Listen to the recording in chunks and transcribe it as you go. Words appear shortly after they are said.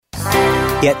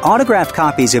Get autographed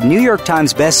copies of New York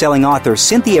Times bestselling author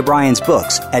Cynthia Brian's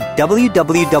books at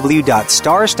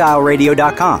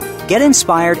www.starstyleradio.com. Get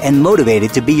inspired and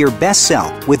motivated to be your best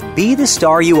self with Be the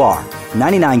Star You Are,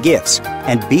 99 gifts,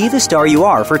 and Be the Star You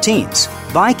Are for teens.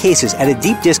 Buy cases at a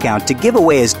deep discount to give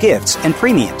away as gifts and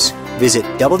premiums. Visit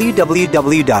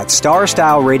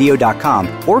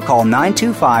www.starstyleradio.com or call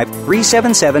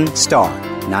 925-377-STAR.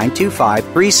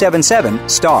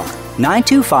 925-377-STAR.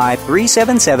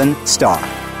 925-377-STAR.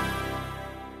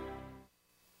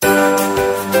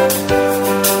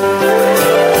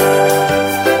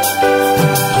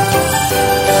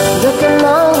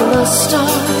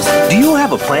 Do you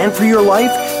have a plan for your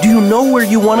life? Do you know where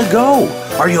you want to go?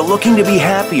 Are you looking to be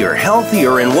happier,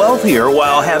 healthier, and wealthier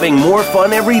while having more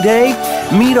fun every day?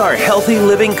 Meet our healthy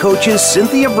living coaches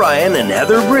Cynthia Brian and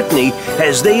Brittany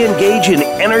as they engage in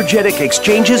energetic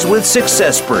exchanges with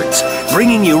successperts,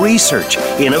 bringing you research,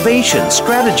 innovation,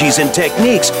 strategies, and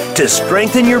techniques to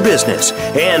strengthen your business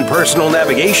and personal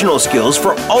navigational skills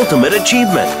for ultimate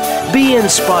achievement. Be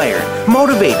inspired,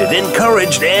 motivated,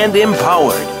 encouraged, and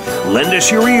empowered. Lend us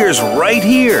your ears right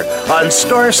here on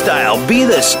Star Style Be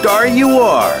the Star You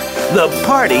Are. The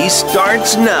party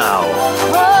starts now.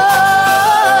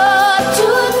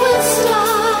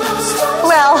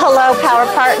 Well, hello, Power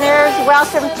Partners.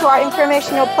 Welcome to our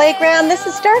informational playground. This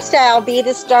is Star Style Be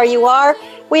the Star You Are.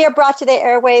 We are brought to the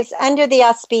airwaves under the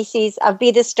auspices of Be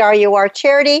the Star You Are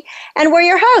charity. And we're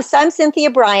your hosts. I'm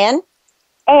Cynthia Brian.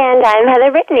 And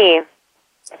I'm Brittany.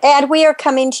 And we are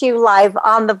coming to you live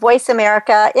on the Voice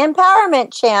America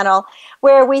Empowerment Channel,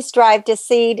 where we strive to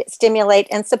seed, stimulate,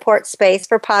 and support space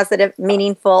for positive,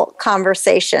 meaningful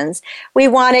conversations. We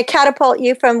want to catapult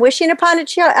you from wishing upon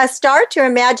a star to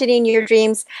imagining your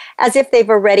dreams as if they've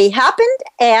already happened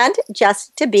and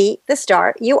just to be the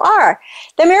star you are.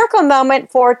 The miracle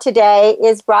moment for today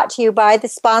is brought to you by the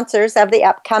sponsors of the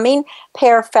upcoming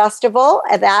Pear Festival.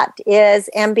 That is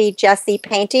MB Jesse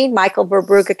Painting, Michael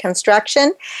Verbruga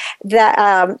Construction, the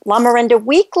La Miranda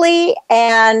Weekly,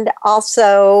 and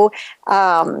also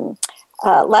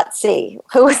let's see,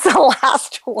 who was the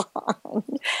last one?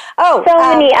 So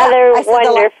many other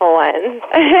wonderful ones.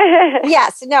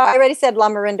 Yes, no, I already said La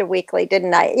Miranda Weekly,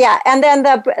 didn't I? Yeah, and then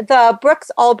the Brooks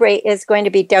Albright is going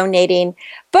to be donating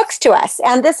books to us,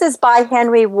 and this is by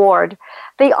Henry Ward.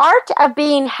 The art of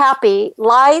being happy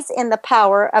lies in the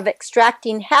power of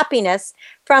extracting happiness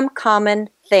from common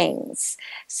things.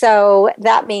 So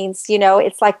that means,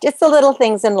 it's like just the little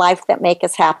things in life that make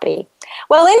us happy.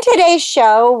 Well, in today's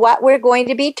show, what we're going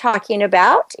to be talking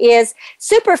about is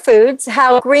superfoods,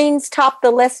 how greens top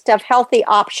the list of healthy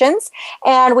options.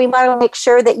 And we want to make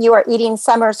sure that you are eating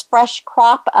summer's fresh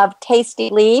crop of tasty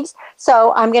leaves.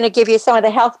 So I'm going to give you some of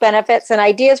the health benefits and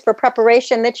ideas for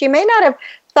preparation that you may not have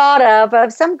thought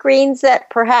of some greens that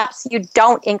perhaps you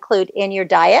don't include in your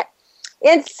diet.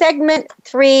 In segment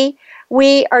 3,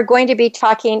 we are going to be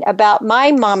talking about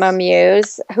my mama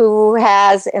muse, who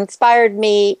has inspired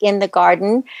me in the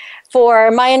garden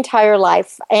for my entire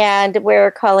life. And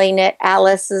we're calling it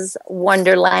Alice's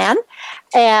Wonderland.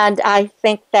 And I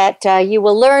think that you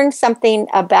will learn something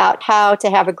about how to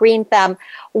have a green thumb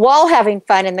while having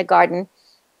fun in the garden.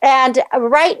 And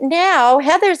right now,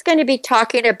 Heather's going to be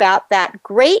talking about that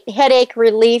great headache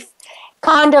relief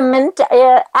condiment,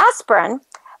 aspirin,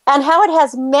 and how it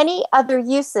has many other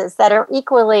uses that are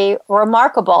equally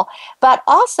remarkable. But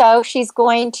also, she's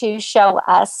going to show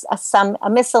us some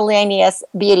miscellaneous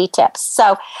beauty tips.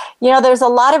 So, there's a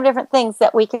lot of different things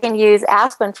that we can use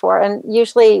aspirin for, and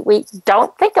usually we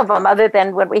don't think of them other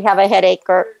than when we have a headache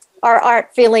or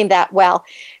aren't feeling that well.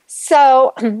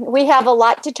 So we have a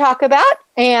lot to talk about,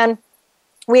 and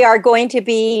we are going to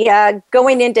be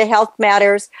going into health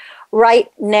matters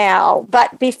right now.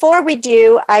 But before we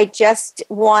do, I just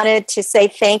wanted to say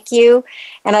thank you.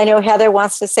 And I know Heather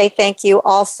wants to say thank you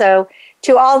also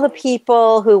to all the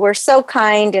people who were so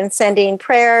kind in sending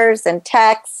prayers and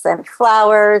texts and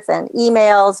flowers and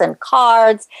emails and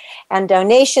cards and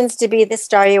donations to Be the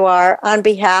Star You Are on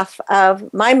behalf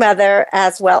of my mother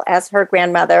as well as her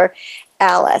grandmother,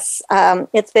 Alice.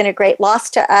 It's been a great loss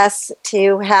to us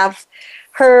to have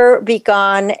her be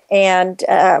gone, and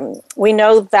we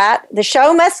know that the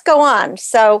show must go on,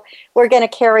 so we're going to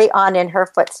carry on in her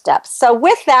footsteps. So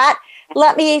with that,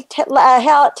 let me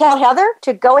tell Heather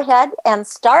to go ahead and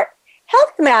start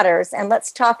Health Matters, and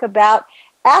let's talk about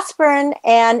aspirin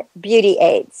and beauty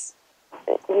aids.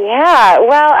 Yeah,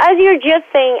 well, as you're just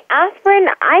saying, aspirin,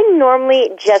 I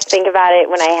normally just think about it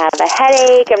when I have a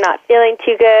headache, I'm not feeling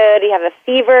too good, you have a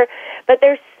fever, but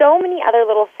there's so many other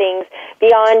little things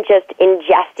beyond just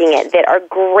ingesting it that are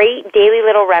great daily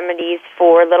little remedies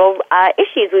for little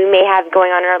issues we may have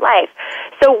going on in our life.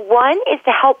 So one is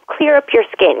to help clear up your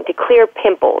skin, to clear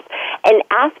pimples. And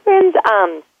aspirin's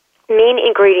main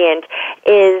ingredient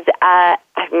is, I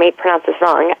may pronounce this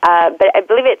wrong, but I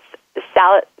believe it's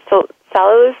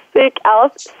salicylic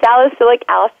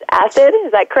acid.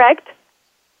 Is that correct?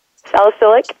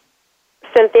 Salicylic?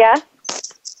 Cynthia?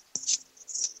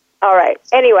 All right.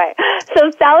 Anyway,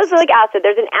 so salicylic acid,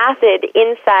 there's an acid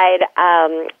inside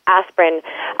aspirin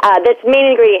that's the main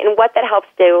ingredient, and what that helps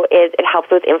do is it helps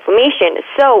with inflammation.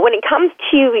 So when it comes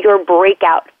to your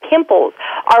breakout, pimples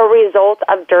are a result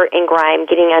of dirt and grime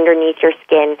getting underneath your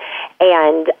skin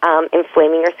and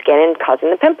inflaming your skin and causing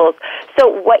the pimples. So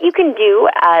what you can do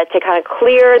to kind of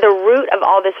clear the root of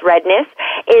all this redness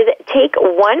is take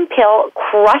one pill,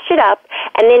 crush it up,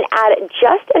 and then add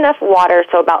just enough water,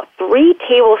 so about 3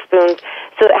 tablespoons,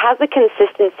 so it has the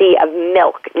consistency of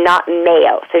milk, not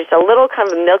mayo. So just a little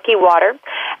kind of milky water,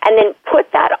 and then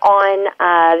put that on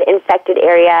the infected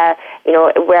area,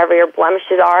 wherever your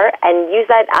blemishes are, and use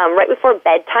that right before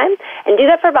bedtime, and do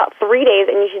that for about 3 days,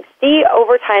 and you should see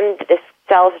over time that the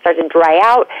cells start to dry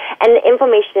out, and the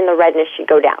inflammation and the redness should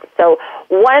go down. So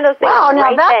one of those things. Wow,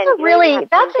 now right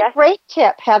that's a great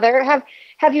tip, Heather.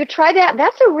 Have you tried that?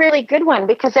 That's a really good one,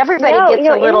 because everybody gets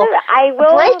a little I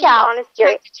will breakout. be honest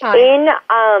here. In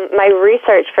my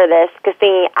research for this,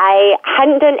 Christine, I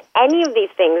hadn't done any of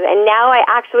these things, and now I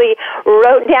actually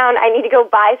wrote down I need to go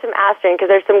buy some aspirin, because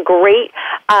there's some great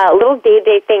little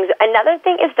day-to-day things. Another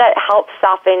thing is that helps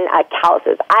soften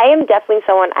calluses. I am definitely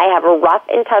someone, I have rough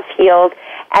and tough heels.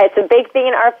 It's a big thing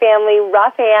in our family,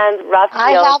 rough hands, rough heels.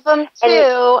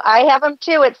 I have them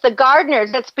too. It's the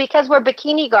gardeners. It's because we're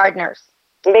bikini gardeners.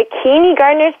 Bikini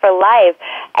gardeners for life.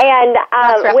 And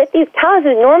right. With these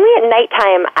calluses, normally at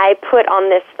nighttime, I put on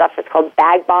this stuff. It's called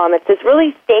Bag Balm. It's this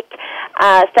really thick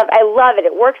stuff. I love it.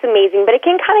 It works amazing, but it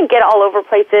can kind of get all over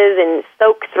places and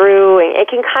soak through, and it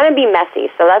can kind of be messy.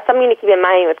 So that's something to keep in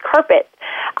mind with carpets.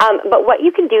 But what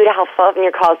you can do to help soften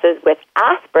your calluses with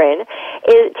aspirin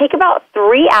is take about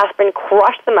 3 aspirin,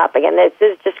 crush them up. Again, this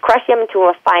is just crush them into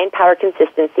a fine powder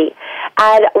consistency.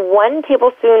 Add 1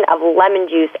 tablespoon of lemon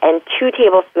juice and 2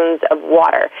 tablespoons of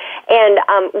water. And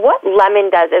what lemon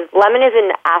does is lemon is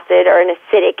an acid or an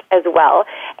acidic as well,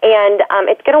 and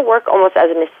it's going to work almost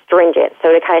as an astringent, so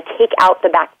to kind of take out the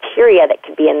bacteria that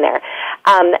could be in there.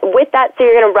 With that, so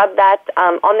you're going to rub that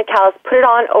on the callus, put it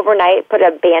on overnight, put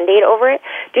a Band-Aid over it.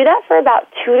 Do that for about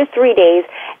 2 to 3 days,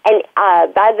 and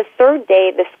by the 3rd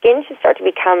day, the skin should start to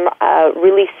become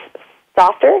really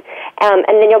softer, and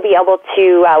then you'll be able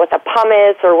to, with a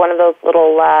pumice or one of those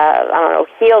little,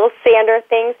 heel sander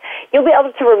things, you'll be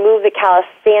able to remove the callus,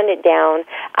 sand it down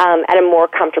at a more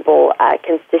comfortable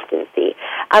consistency.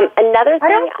 Another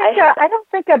thing, I don't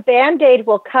think a Band-Aid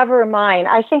will cover mine.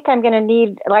 I think I'm going to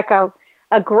need like a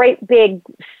great big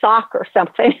sock or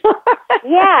something.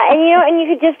 Yeah, and you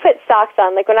could just put socks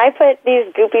on. Like when I put these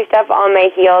goopy stuff on my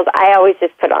heels, I always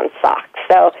just put on socks.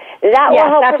 So that will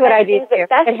help. That's what I do too.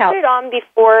 Best to put it on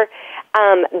before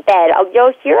bed.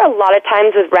 You'll hear a lot of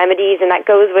times with remedies, and that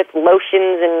goes with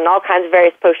lotions and all kinds of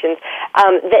various potions,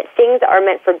 that things are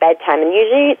meant for bedtime. And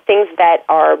usually things that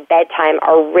are bedtime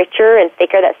are richer and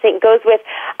thicker. That goes with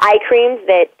eye creams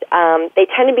that they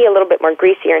tend to be a little bit more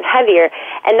greasier and heavier.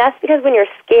 And that's because when your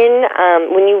skin,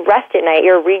 when you rest at night,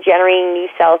 you're regenerating new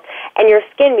cells, and your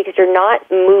skin, because you're not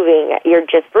moving, you're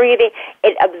just breathing,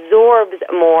 it absorbs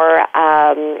more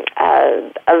of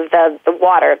the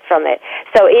water from it.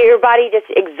 So your body just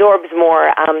absorbs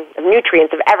more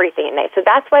nutrients of everything at night. So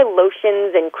that's why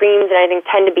lotions and creams and everything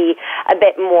tend to be a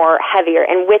bit more heavier.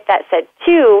 And with that said,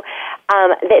 too,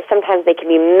 that sometimes they can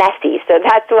be messy. So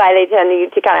that's why they tend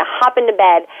to kind of hop into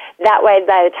bed. That way,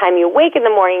 by the time you wake in the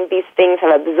morning, these things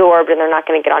have absorbed, and they're not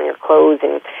going to get on your clothes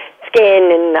and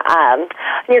skin and on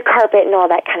your carpet and all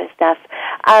that kind of stuff.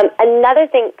 Another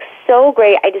thing so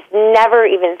great, I just never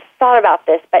even thought about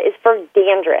this, but is for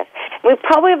dandruff. We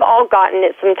probably have all gotten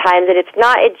it sometimes, and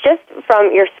it's just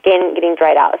from your skin getting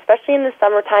dried out, especially in the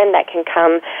summertime. That can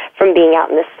come from being out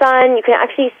in the sun. You can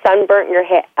actually sunburn your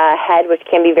head, which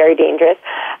can be very dangerous.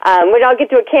 Which I'll get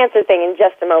to a cancer thing in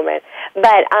just a moment.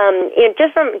 But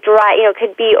just from dry,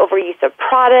 could be overuse of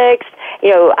products,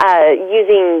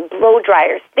 using blow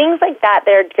dryers, things like that.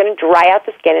 They're going to dry out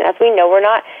the skin, and as we know,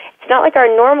 it's not like our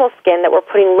normal skin that we're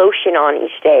putting lotion on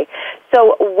each day.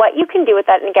 So what you can do with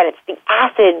that, and again, it's the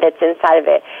acid that's inside of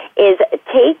it, is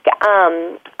take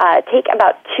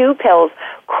about 2 pills,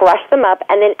 crush them up,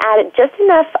 and then add just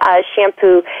enough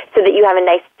shampoo so that you have a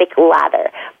nice thick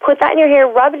lather. put that in your hair,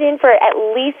 rub it in for at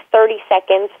least 30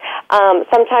 seconds.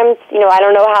 Sometimes, I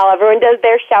don't know how everyone does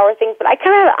their shower things, but I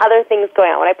kind of have other things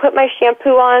going on. When I put my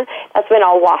shampoo on, that's when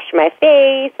I'll wash my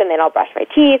face, and then I'll brush my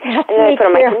teeth, and then I put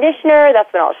on my conditioner,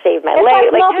 that's when I'll shave my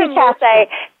legs. Like,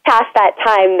 pass that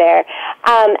time there.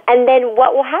 And then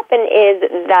what will happen is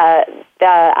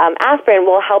the aspirin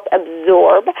will help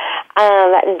absorb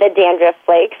the dandruff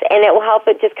flakes, and it will help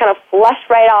it just kind of flush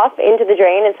right off into the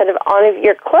drain instead of onto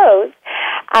your clothes.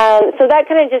 So that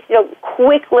kind of just,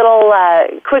 quick little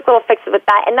fix with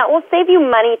that, and that will save you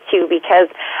money too, because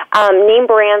name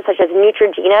brands such as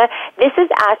Neutrogena, this is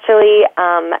actually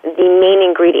the main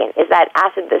ingredient, is that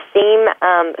acid, the same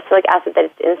salicylic acid that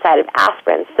is inside of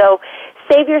aspirin. So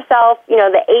save yourself,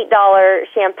 the $8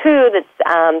 shampoo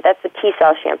that's the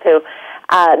T-cell shampoo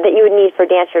that you would need for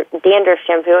dandruff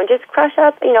shampoo, and just crush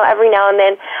up, every now and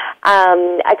then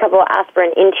a couple of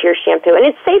aspirin into your shampoo. And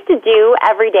it's safe to do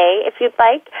every day if you'd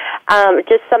like.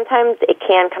 Just sometimes it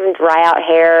can come and dry out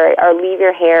hair or leave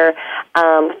your hair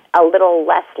a little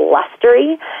less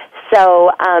lustery.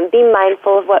 So be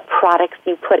mindful of what products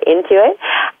you put into it.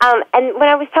 And when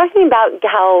I was talking about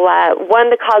how one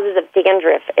of the causes of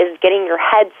dandruff is getting your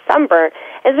head sunburned,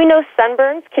 as we know,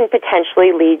 sunburns can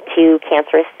potentially lead to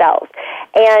cancerous cells.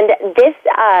 And this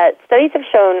studies have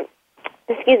shown,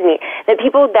 that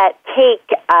people that take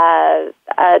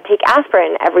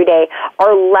aspirin every day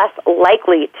are less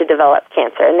likely to develop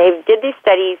cancer. And they did these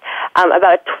studies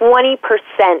about 20%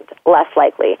 less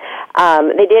likely.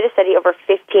 They did a study over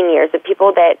 15 years of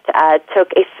people that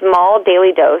took a small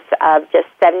daily dose of just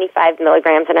 75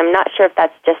 milligrams. And I'm not sure if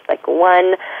that's just like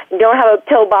one. I don't have a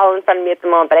pill bottle in front of me at the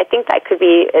moment, but I think that could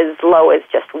be as low as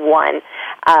just one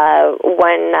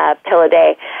pill a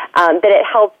day. That it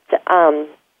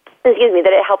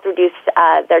helped reduce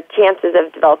their chances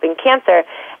of developing cancer.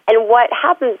 And what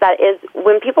happens is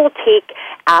when people take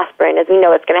aspirin, as we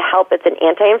know, it's going to help. It's an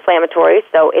anti-inflammatory,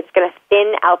 so it's going to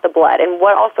thin out the blood. And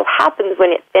what also happens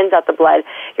when it thins out the blood,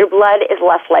 your blood is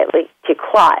less likely to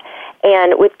clot.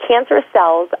 And with cancerous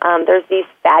cells, there's these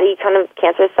fatty kind of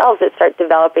cancerous cells that start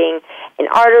developing in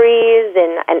arteries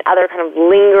and other kind of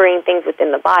lingering things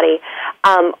within the body.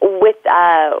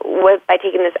 By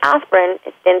taking this aspirin,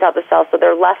 it thins out the cells, so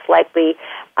they're less likely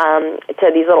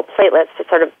to these little platelets to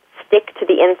sort of stick to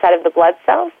the inside of the blood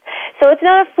cells. So it's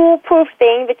not a foolproof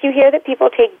thing, but you hear that people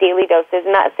take daily doses,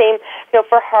 and that same,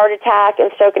 for heart attack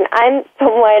and stroke. And I'm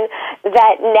someone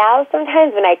that now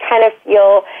sometimes when I kind of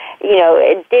feel,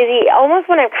 dizzy, almost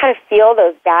when I kind of feel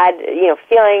those bad,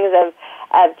 feelings of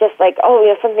just like,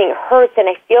 something hurts and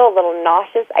I feel a little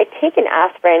nauseous, I take an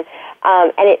aspirin,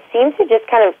 and it seems to just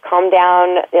kind of calm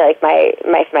down, like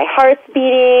my heart's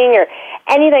beating or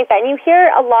anything like that. And you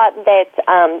hear a lot that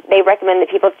they recommend that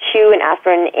people chew an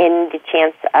aspirin in the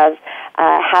chance of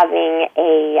having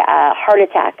a heart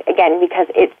attack, again, because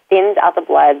it thins out the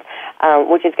blood,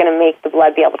 which is going to make the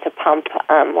blood be able to pump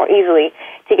more easily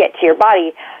to get to your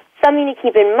body. Something to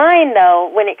keep in mind,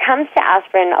 though, when it comes to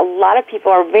aspirin, a lot of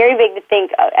people are very big to think,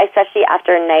 especially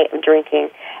after a night of drinking,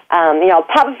 I'll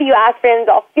pop a few aspirins,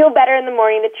 I'll feel better in the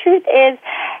morning. The truth is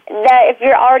that if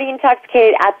you're already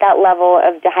intoxicated at that level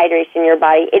of dehydration in your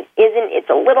body, it's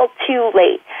a little too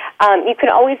late. You can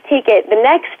always take it the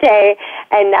next day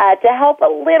and to help a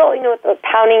little, with the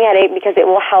pounding headache, because it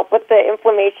will help with the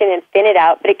inflammation and thin it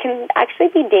out, but it can actually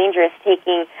be dangerous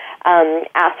taking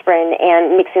aspirin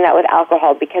and mixing that with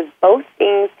alcohol, because both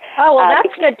things... Oh, well,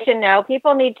 that's good to know.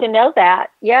 People need to know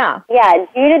that. Yeah. Yeah,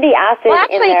 due to the acid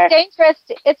in there...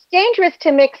 It's dangerous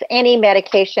to mix any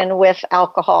medication with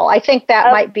alcohol. I think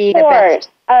that might be the best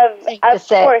thing to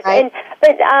say. Of course. Right?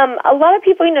 But a lot of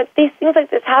people, these things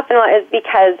like this happen is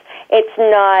because it's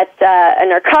not a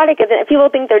narcotic. People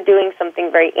think they're doing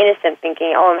something very innocent,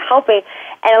 thinking, I'm helping.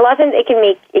 And a lot of times it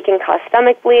can cause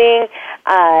stomach bleeding,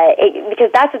 because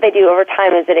that's what they do over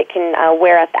time, is that it can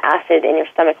wear out the acid in your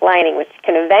stomach lining, which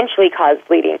can eventually cause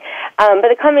bleeding. But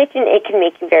the combination, it can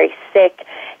make you very sick.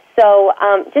 So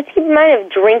just keep in mind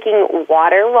of drinking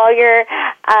water while you're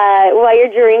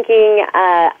drinking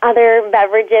other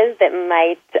beverages that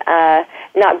might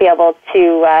not be able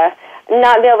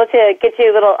to get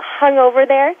you a little hungover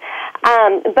there.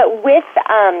 But with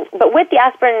the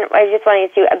aspirin, I just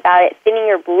wanted to about it thinning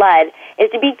your blood is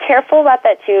to be careful about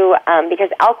that too, because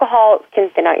alcohol can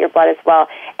thin out your blood as well.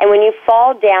 And when you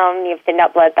fall down, you have thinned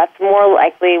out blood. That's more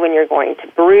likely when you're going to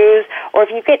bruise, or if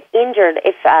you get injured.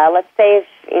 If let's say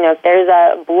if there's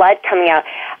blood coming out,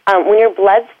 when your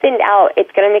blood's thinned out,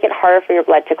 it's going to make it harder for your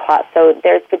blood to clot. So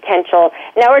there's potential.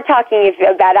 Now we're talking if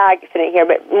a bad accident here,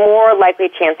 but more likely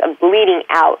chance of bleeding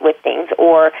out with things,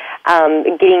 or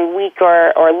getting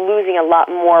weaker or losing a lot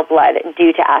more blood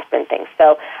due to aspirin things.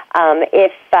 So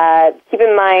if keep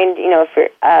in mind,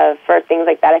 for things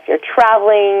like that, if you're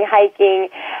traveling, hiking,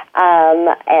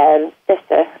 and just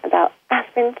about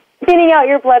aspirin thinning out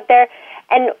your blood there.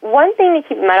 And one thing to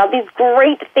keep in mind, all these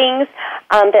great things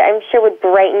that I'm sure would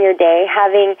brighten your day,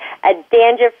 having a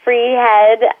dandruff-free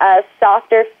head,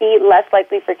 softer feet, less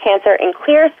likely for cancer, and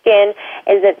clear skin,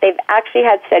 is that they've actually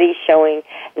had studies showing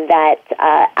that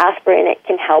aspirin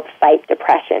can help fight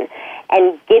depression.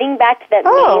 And getting back to that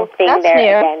main thing there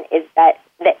again is that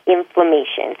the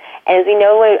inflammation. And as we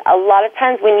know, a lot of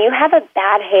times when you have a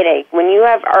bad headache, when you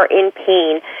are in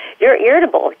pain, you're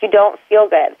irritable. You don't feel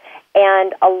good.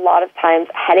 And a lot of times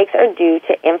headaches are due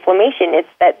to inflammation. It's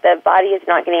that the body is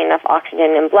not getting enough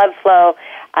oxygen and blood flow,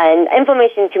 and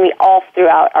inflammation can be all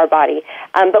throughout our body.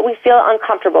 But we feel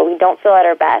uncomfortable. We don't feel at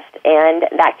our best, and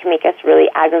that can make us really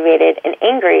aggravated and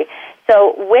angry.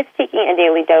 So with taking a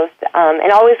daily dose, and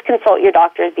always consult your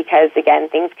doctors, because, again,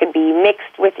 things could be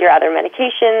mixed with your other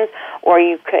medications, or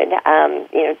you could,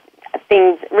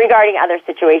 things regarding other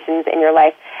situations in your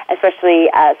life, especially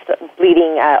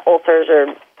bleeding, ulcers,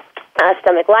 or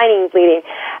stomach lining bleeding,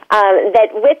 that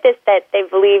with this, that they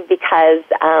believe because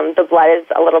the blood is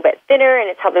a little bit thinner and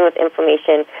it's helping with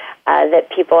inflammation,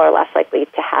 that people are less likely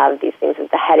to have these things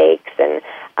with the headaches and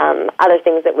other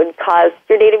things that would cause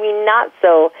your day to be not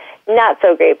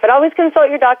so great. But always consult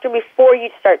your doctor before you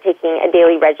start taking a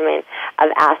daily regimen of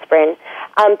aspirin.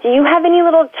 Do you have any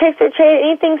little tricks or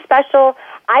anything special?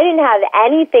 I didn't have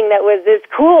anything that was as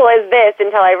cool as this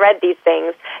until I read these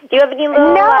things. Do you have any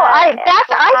little... No,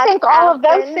 I think all of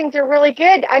those things are really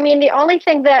good. I mean, the only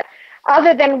thing that,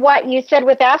 other than what you said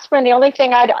with aspirin, the only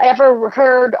thing I'd ever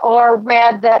heard or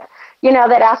read that,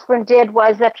 that aspirin did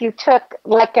was if you took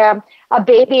like a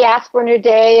baby aspirin a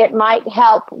day, it might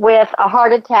help with a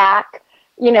heart attack,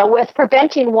 with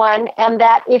preventing one, and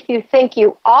that if you think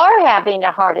you are having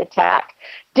a heart attack,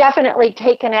 definitely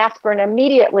take an aspirin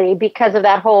immediately because of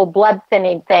that whole blood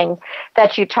thinning thing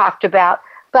that you talked about.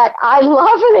 But I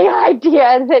love the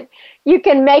idea that you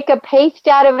can make a paste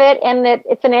out of it and that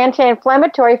it's an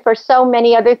anti-inflammatory for so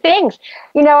many other things.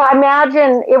 I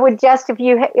imagine it would just, if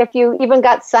you even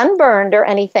got sunburned or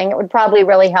anything, it would probably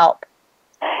really help.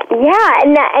 Yeah,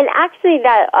 and actually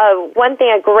that one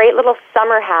thing, a great little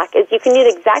summer hack is you can do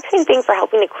the exact same thing for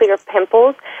helping to clear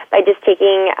pimples by just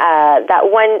taking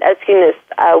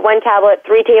one tablet,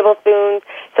 3 tablespoons,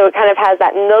 so it kind of has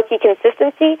that milky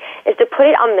consistency, is to put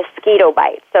it on mosquito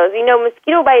bites. So as you know,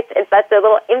 mosquito bites, that's a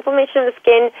little inflammation of the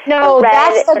skin. No,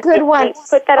 that's a good one.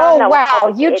 Put that on. Oh,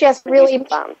 wow, you just really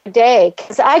made a day,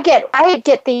 because I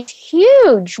get these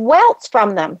huge welts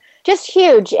from them. Just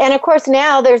huge. And, of course,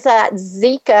 now there's that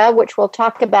Zika, which we'll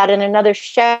talk about in another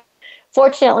show.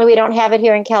 Fortunately, we don't have it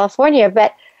here in California.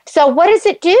 But so what does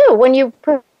it do when you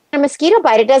put a mosquito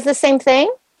bite? It does the same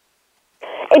thing?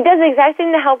 It does the exact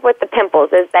thing to help with the pimples,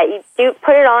 is that you do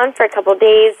put it on for a couple of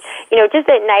days, just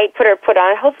at night, put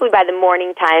on. Hopefully by the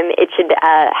morning time, it should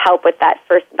help with that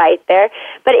first bite there.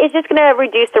 But it's just going to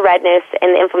reduce the redness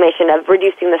and the inflammation of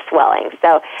reducing the swelling.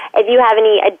 So if you have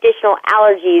any additional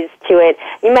allergies to it,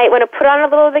 you might want to put on a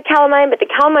little of the calamine, but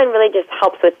the calamine really just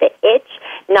helps with the itch,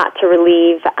 not to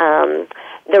relieve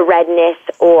the redness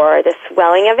or the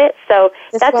swelling of it. So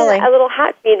that's a little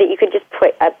hack for you that you could just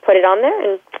put it on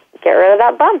there and get rid of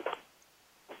that bump.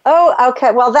 Oh,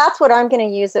 okay. Well, that's what I'm going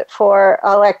to use it for.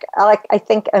 I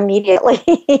think immediately.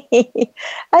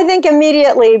 I think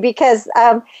immediately because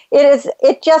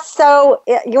it just so,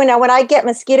 when I get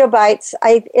mosquito bites,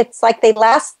 it's like they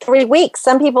last 3 weeks.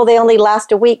 Some people, they only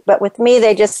last a week, but with me,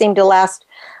 they just seem to last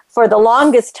for the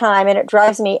longest time, and it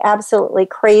drives me absolutely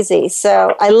crazy.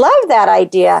 So I love that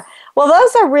idea. Well,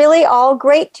 those are really all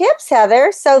great tips,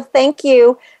 Heather. So thank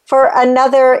you for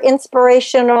another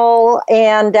inspirational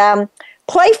and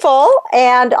playful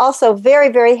and also very,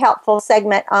 very helpful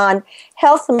segment on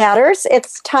health matters.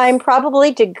 It's time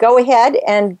probably to go ahead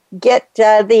and get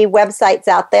the websites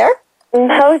out there.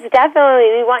 Most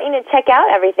definitely. We want you to check out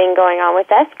everything going on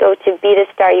with us. Go to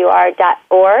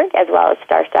BeTheStarYouAre.org as well as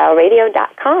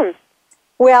StarStyleRadio.com.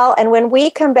 Well, and when we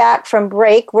come back from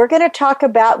break, we're going to talk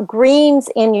about greens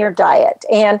in your diet.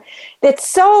 And it's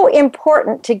so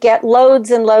important to get loads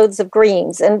and loads of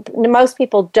greens, and most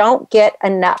people don't get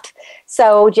enough.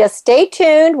 So just stay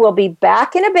tuned. We'll be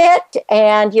back in a bit,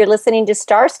 and you're listening to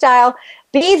Star Style.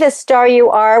 Be the Star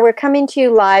You Are. We're coming to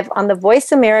you live on the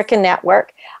Voice America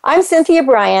Network. I'm Cynthia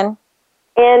Brian.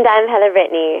 And I'm Heather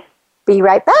Brittany. Be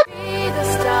right back. Be the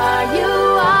star you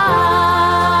are.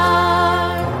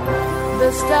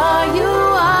 The star you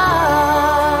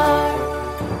are.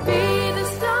 Be the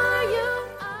star you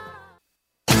are.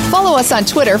 Follow us on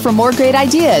Twitter for more great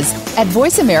ideas at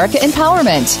Voice America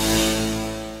Empowerment.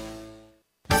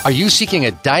 Are you seeking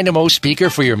a dynamo speaker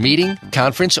for your meeting,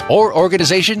 conference, or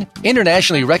organization?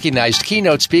 Internationally recognized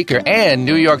keynote speaker and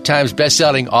New York Times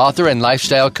bestselling author and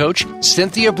lifestyle coach,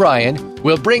 Cynthia Brian,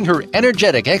 will bring her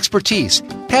energetic expertise,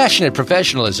 passionate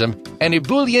professionalism, and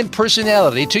ebullient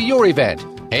personality to your event.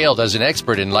 Hailed as an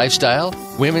expert in lifestyle,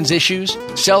 women's issues,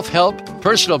 self-help,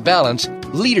 personal balance,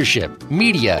 leadership,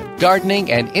 media,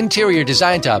 gardening, and interior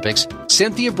design topics,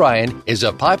 Cynthia Brian is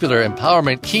a popular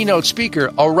empowerment keynote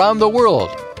speaker around the world,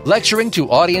 lecturing to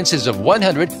audiences of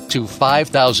 100 to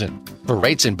 5,000. For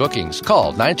rates and bookings,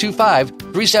 call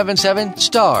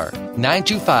 925-377-STAR,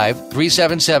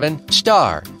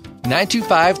 925-377-STAR,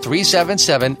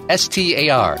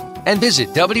 925-377-STAR, and visit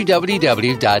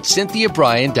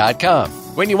www.cynthiabrian.com.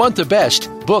 When you want the best,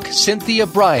 book Cynthia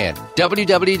Brian,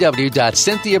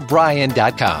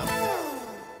 www.cynthiabrian.com.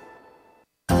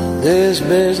 This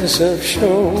business of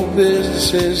show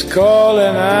business is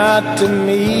calling out to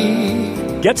me.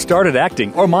 Get started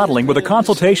acting or modeling with a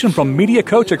consultation from media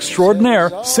coach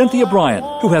extraordinaire Cynthia Brian,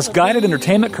 who has guided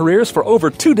entertainment careers for over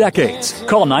 2 decades.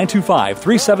 Call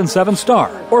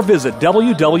 925-377-STAR or visit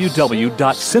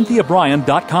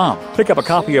www.cynthiabrian.com. Pick up a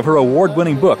copy of her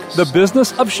award-winning book, The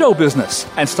Business of Show Business,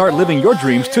 and start living your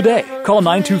dreams today. Call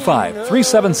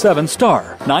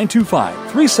 925-377-STAR,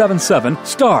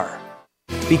 925-377-STAR.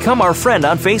 Become our friend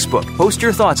on Facebook. Post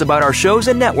your thoughts about our shows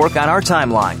and network on our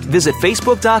timeline. Visit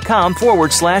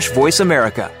Facebook.com/Voice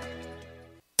America.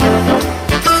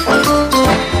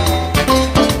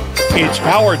 It's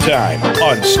power time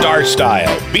on Star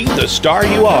Style. Be the star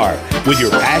you are with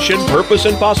your passion, purpose,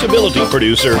 and possibility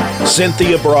producer,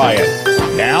 Cynthia Brian.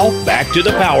 Now, back to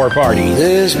the power party.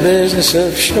 This business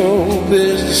of show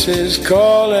business is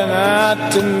calling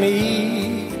out to me.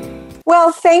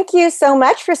 Well, thank you so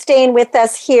much for staying with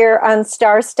us here on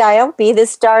Star Style. Be the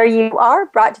Star You Are,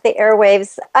 brought to the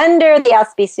airwaves under the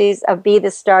auspices of Be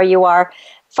the Star You Are,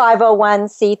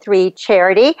 501c3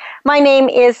 charity. My name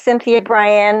is Cynthia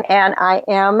Brian, and I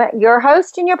am your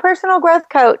host and your personal growth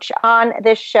coach on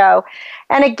this show.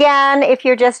 And again, if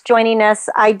you're just joining us,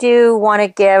 I do want to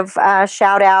give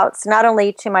shout-outs not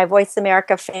only to my Voice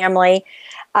America family,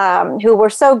 who were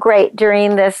so great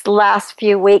during this last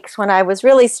few weeks when I was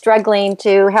really struggling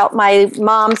to help my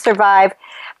mom survive,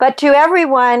 but to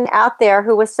everyone out there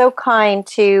who was so kind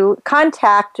to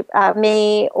contact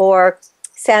me or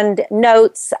send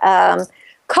notes,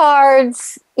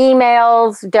 cards,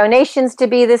 emails, donations to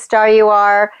Be the Star You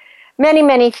Are, many,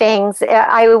 many things.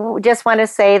 I just want to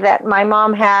say that my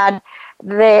mom had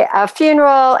the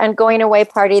funeral and going away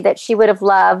party that she would have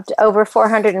loved. Over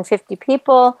 450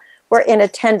 people were in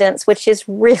attendance, which is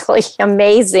really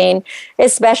amazing,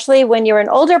 especially when you're an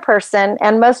older person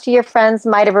and most of your friends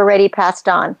might have already passed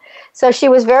on. So she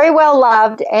was very well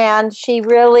loved, and she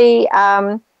really,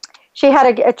 she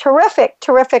had a terrific,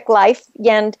 terrific life.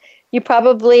 And you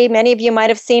probably, many of you might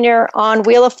have seen her on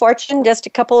Wheel of Fortune just a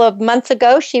couple of months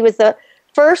ago. She was the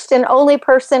first and only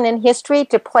person in history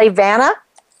to play Vanna,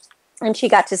 and she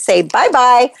got to say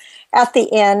bye-bye at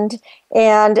the end.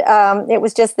 And it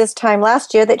was just this time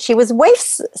last year that she was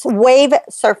wave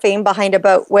surfing behind a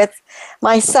boat with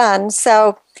my son.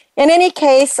 So in any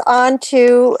case, on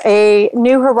to a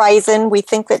new horizon. We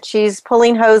think that she's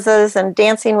pulling hoses and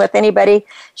dancing with anybody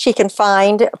she can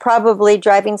find, probably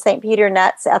driving St. Peter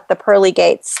nuts at the pearly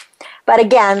gates. But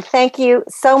again, thank you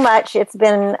so much. It's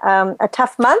been a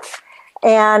tough month.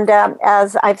 And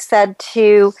as I've said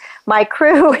to my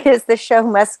crew, is the show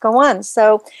must go on.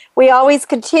 So we always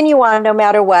continue on no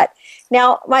matter what.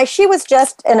 Now, she was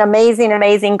just an amazing,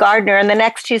 amazing gardener. And the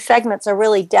next 2 segments are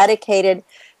really dedicated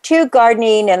to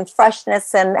gardening and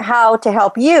freshness and how to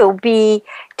help you to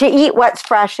eat what's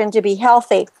fresh and to be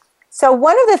healthy. So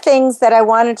one of the things that I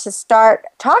wanted to start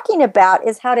talking about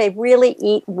is how to really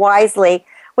eat wisely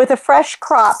with a fresh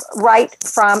crop right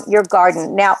from your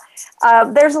garden. Now,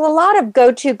 there's a lot of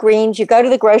go-to greens. You go to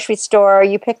the grocery store,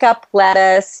 you pick up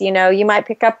lettuce, you might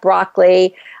pick up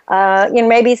broccoli,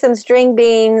 maybe some string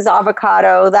beans,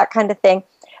 avocado, that kind of thing.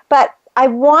 But I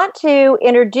want to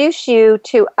introduce you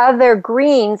to other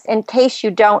greens in case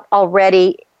you don't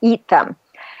already eat them.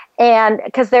 And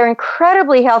because they're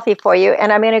incredibly healthy for you,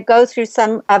 and I'm going to go through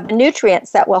some of the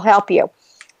nutrients that will help you.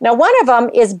 Now, one of them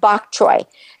is bok choy.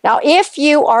 Now, if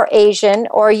you are Asian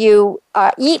or you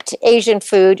eat Asian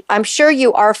food, I'm sure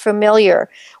you are familiar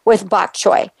with bok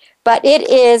choy. but it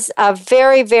is a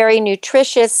very, very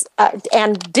nutritious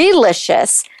and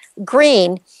delicious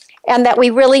green, and that we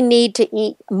really need to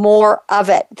eat more of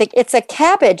it. It's a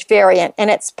cabbage variant, and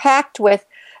it's packed with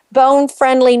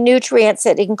bone-friendly nutrients.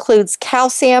 It includes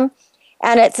calcium,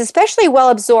 and it's especially well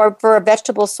absorbed for a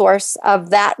vegetable source of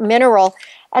that mineral.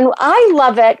 And I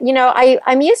love it. You know,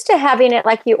 I'm used to having it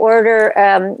like you order,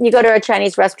 you go to a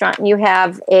Chinese restaurant and you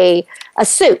have a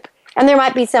soup, and there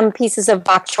might be some pieces of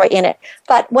bok choy in it.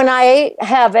 But when I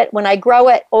have it, when I grow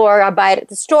it or I buy it at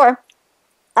the store,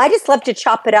 I just love to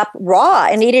chop it up raw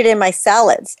and eat it in my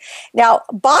salads. Now,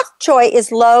 bok choy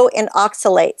is low in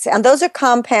oxalates, and those are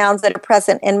compounds that are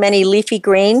present in many leafy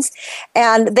greens,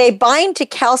 and they bind to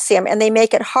calcium, and they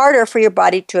make it harder for your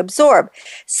body to absorb.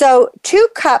 So 2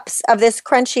 cups of this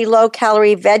crunchy,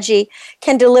 low-calorie veggie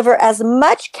can deliver as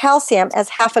much calcium as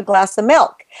half a glass of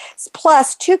milk.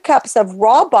 Plus, 2 cups of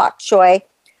raw bok choy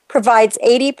provides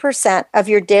 80% of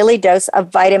your daily dose of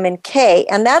vitamin K,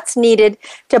 and that's needed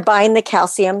to bind the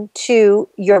calcium to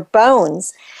your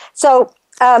bones. So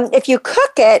if you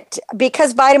cook it,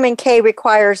 because vitamin K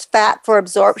requires fat for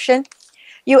absorption,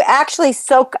 you actually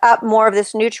soak up more of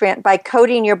this nutrient by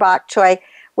coating your bok choy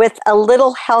with a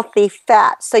little healthy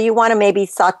fat. So you want to maybe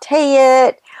saute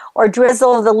it or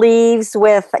drizzle the leaves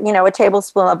with, a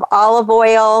tablespoon of olive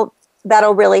oil.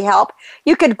 That'll really help.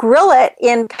 You could grill it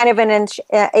in kind of an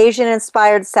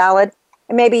Asian-inspired salad,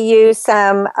 and maybe use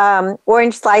some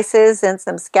orange slices and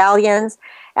some scallions,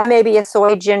 and maybe a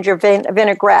soy ginger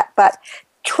vinaigrette. But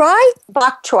try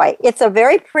bok choy. It's a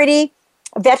very pretty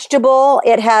vegetable.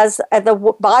 It has,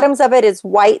 the bottoms of it is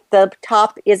white. The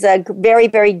top is a very,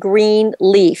 very green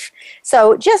leaf.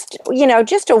 So just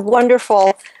a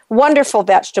wonderful, wonderful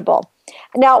vegetable.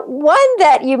 Now, one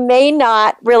that you may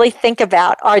not really think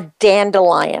about are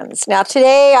dandelions. Now,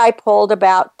 today I pulled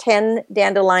about 10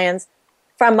 dandelions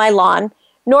from my lawn.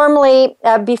 Normally,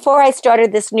 before I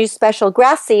started this new special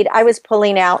grass seed, I was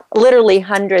pulling out literally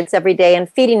hundreds every day and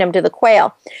feeding them to the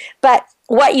quail. But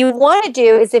what you want to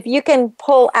do is, if you can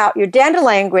pull out your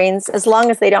dandelion greens, as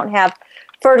long as they don't have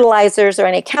fertilizers or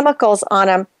any chemicals on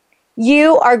them,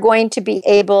 you are going to be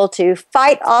able to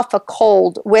fight off a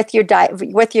cold with your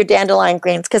dandelion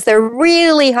greens, because they're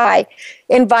really high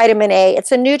in vitamin A.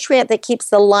 It's a nutrient that keeps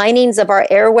the linings of our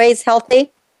airways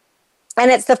healthy,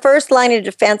 and it's the first line of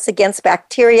defense against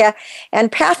bacteria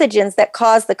and pathogens that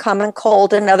cause the common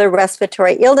cold and other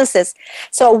respiratory illnesses.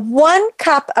 So 1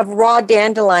 cup of raw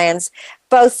dandelions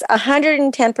boasts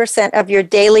 110% of your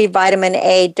daily vitamin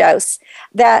A dose.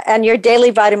 And your daily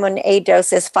vitamin A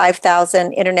dose is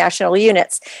 5,000 international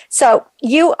units. So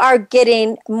you are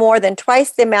getting more than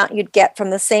twice the amount you'd get from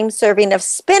the same serving of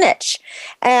spinach,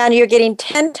 and you're getting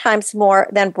 10 times more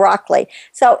than broccoli.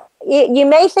 So you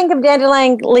may think of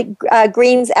dandelion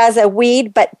greens as a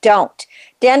weed, but don't.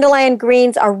 Dandelion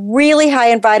greens are really high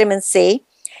in vitamin C.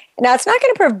 Now, it's not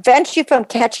going to prevent you from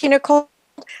catching a cold,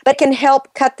 but can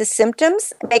help cut the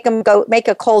symptoms, make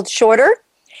a cold shorter.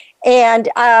 And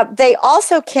they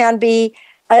also can be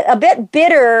a bit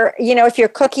bitter, if you're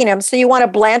cooking them. So you want to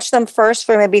blanch them first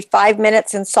for maybe 5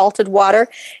 minutes in salted water,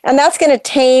 and that's going to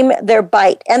tame their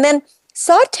bite. And then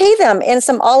saute them in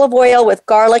some olive oil with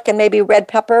garlic and maybe red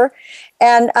pepper,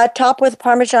 and top with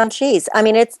Parmesan cheese. I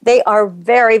mean, they are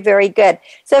very, very good.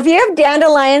 So if you have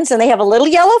dandelions and they have a little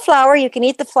yellow flower, you can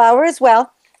eat the flower as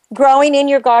well, growing in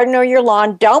your garden or your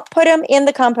lawn. Don't put them in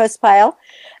the compost pile,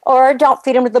 or don't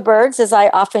feed them to the birds, as I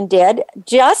often did.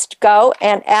 Just go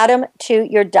and add them to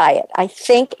your diet. I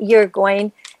think you're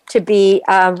going to be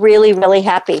really, really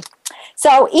happy.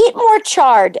 So eat more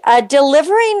chard.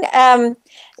 Delivering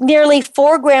nearly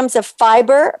 4 grams of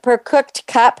fiber per cooked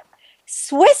cup,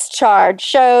 Swiss chard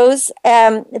shows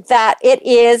that it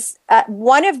is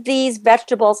one of these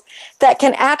vegetables that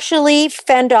can actually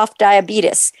fend off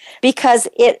diabetes, because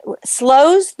it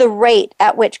slows the rate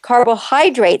at which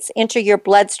carbohydrates enter your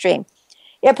bloodstream.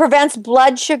 It prevents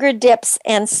blood sugar dips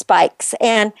and spikes.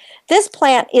 And this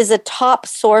plant is a top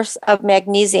source of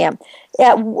magnesium.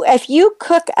 If you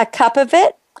cook a cup of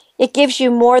it, it gives you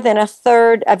more than a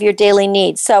third of your daily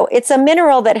needs. So it's a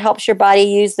mineral that helps your body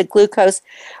use the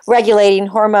glucose-regulating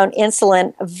hormone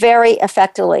insulin very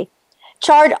effectively.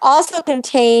 Chard also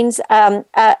contains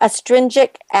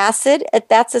astringic acid.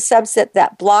 That's a substance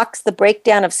that blocks the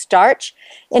breakdown of starch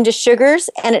into sugars,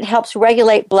 and it helps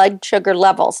regulate blood sugar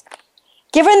levels.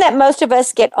 Given that most of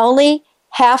us get only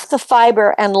half the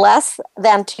fiber and less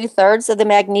than 2/3 of the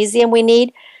magnesium we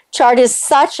need, chard is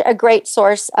such a great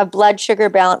source of blood sugar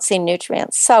balancing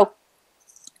nutrients. So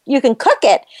you can cook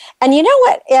it. And you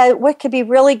know what could be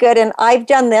really good, and I've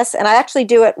done this, and I actually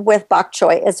do it with bok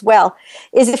choy as well,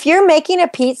 is if you're making a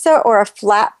pizza or a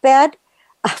flatbread,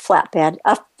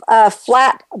 a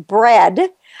flat bread,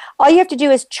 all you have to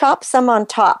do is chop some on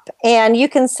top, and you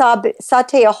can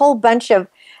saute a whole bunch of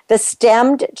the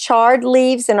stemmed charred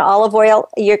leaves in olive oil.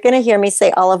 You're going to hear me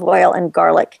say olive oil and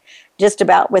garlic just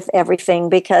about with everything,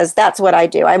 because that's what I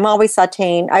do. I'm always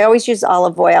sauteing. I always use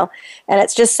olive oil, and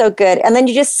it's just so good. And then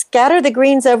you just scatter the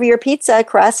greens over your pizza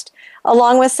crust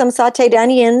along with some sauteed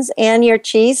onions and your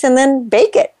cheese, and then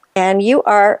bake it, and you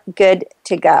are good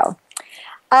to go.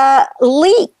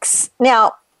 Leeks.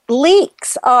 Now,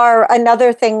 leeks are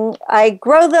another thing. I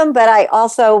grow them, but I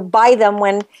also buy them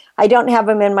when I don't have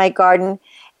them in my garden,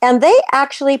 and they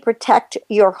actually protect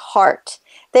your heart.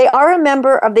 They are a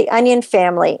member of the onion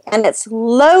family, and it's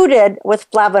loaded with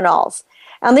flavonols.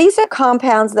 And these are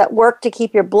compounds that work to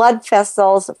keep your blood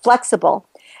vessels flexible.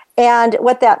 And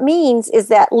what that means is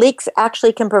that leeks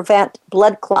actually can prevent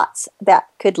blood clots that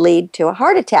could lead to a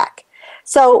heart attack.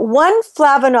 So one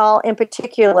flavanol in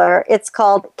particular, it's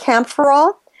called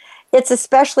camphorol. It's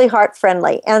especially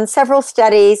heart-friendly. And several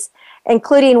studies,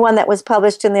 including one that was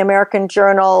published in the American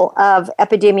Journal of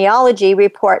Epidemiology,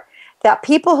 report that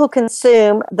people who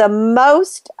consume the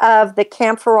most of the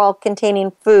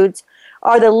camphorol-containing foods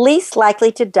are the least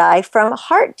likely to die from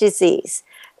heart disease.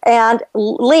 And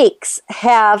leeks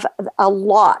have a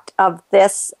lot of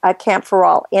this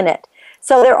camphorol in it.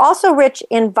 So they're also rich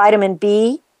in vitamin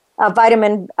B,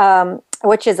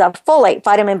 which is a folate,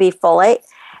 vitamin B folate.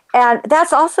 And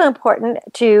that's also important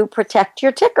to protect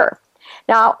your ticker.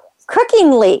 Now,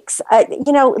 cooking leeks,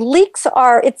 leeks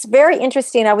are, it's very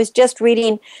interesting. I was just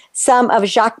reading some of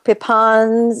Jacques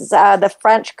Pepin's, the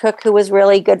French cook who was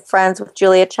really good friends with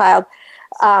Julia Child,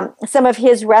 some of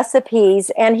his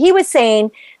recipes. And he was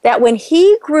saying that when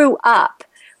he grew up,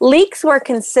 leeks were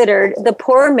considered the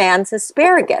poor man's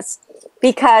asparagus,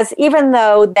 because even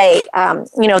though they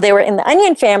were in the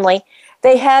onion family,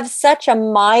 they have such a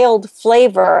mild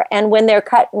flavor. And when they're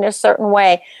cut in a certain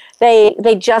way,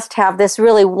 they just have this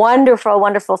really wonderful,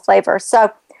 wonderful flavor.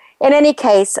 So in any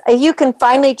case, you can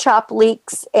finally chop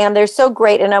leeks, and they're so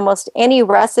great in almost any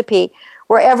recipe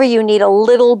wherever you need a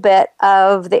little bit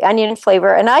of the onion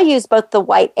flavor. And I use both the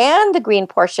white and the green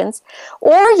portions.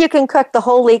 Or you can cook the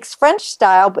whole leeks French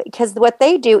style, because what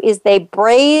they do is they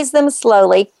braise them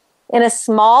slowly in a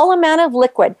small amount of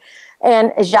liquid.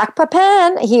 And Jacques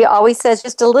Pepin, he always says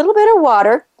just a little bit of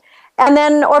water. And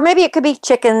then, or maybe it could be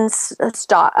chicken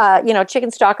stock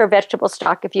or vegetable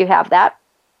stock if you have that.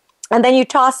 And then you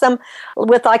toss them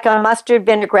with like a mustard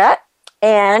vinaigrette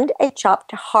and a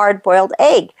chopped hard-boiled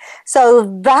egg.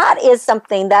 So that is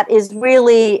something that is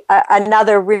really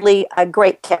another really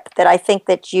great tip that I think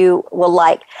that you will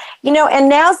like. And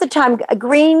now's the time.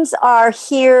 Greens are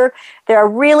here. They're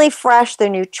really fresh. They're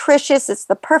nutritious. It's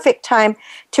the perfect time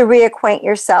to reacquaint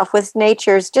yourself with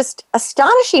nature's just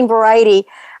astonishing variety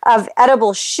of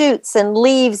edible shoots and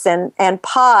leaves and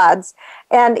pods.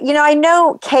 And, I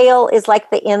know kale is like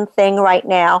the in thing right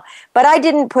now, but I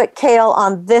didn't put kale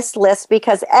on this list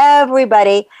because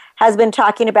everybody has been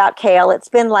talking about kale. It's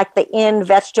been like the in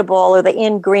vegetable or the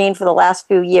in green for the last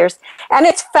few years. And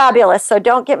it's fabulous. So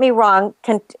don't get me wrong.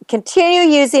 Continue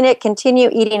using it, continue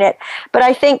eating it. But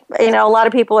I think, a lot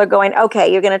of people are going,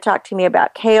 okay, you're going to talk to me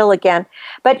about kale again.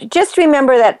 But just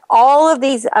remember that all of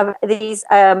these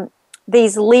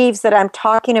leaves that I'm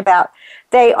talking about,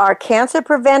 they are cancer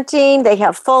preventing, they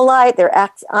have folate, they're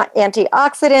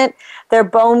antioxidant, they're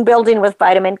bone building with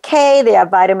vitamin K, they have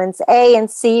vitamins A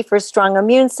and C for strong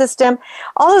immune system.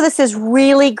 All of this is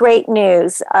really great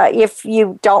news if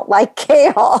you don't like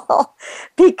kale,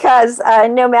 because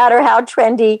no matter how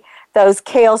trendy those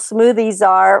kale smoothies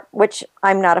are, which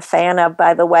I'm not a fan of,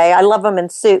 by the way, I love them in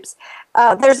soups,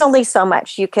 there's only so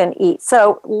much you can eat.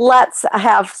 So let's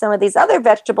have some of these other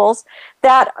vegetables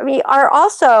that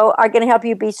are going to help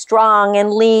you be strong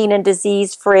and lean and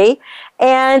disease-free.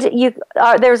 And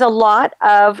there's a lot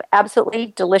of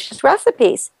absolutely delicious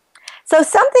recipes. So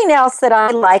something else that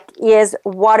I like is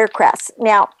watercress.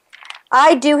 Now,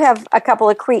 I do have a couple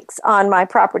of creeks on my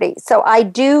property, so I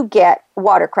do get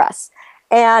watercress.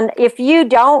 And if you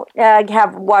don't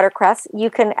have watercress, you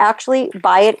can actually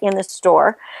buy it in the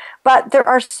store. But there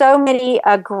are so many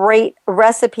great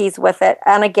recipes with it.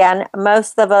 And again,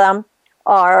 most of them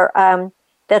are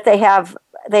that they have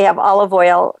olive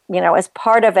oil, as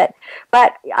part of it.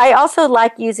 But I also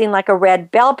like using like a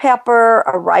red bell pepper,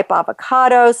 a ripe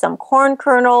avocado, some corn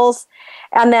kernels.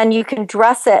 And then you can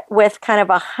dress it with kind of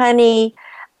a honey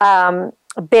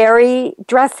berry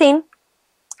dressing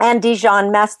and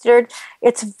Dijon mustard.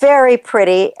 It's very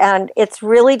pretty and it's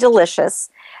really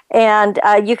delicious. And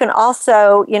you can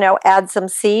also, add some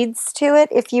seeds to it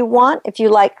if you want, if you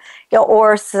like,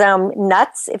 or some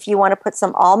nuts if you want to put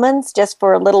some almonds just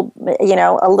for a little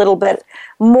bit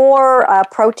more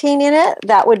protein in it.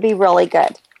 That would be really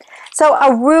good. So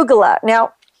arugula.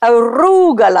 Now,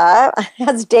 arugula,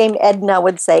 as Dame Edna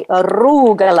would say,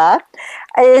 arugula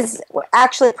is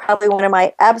actually probably one of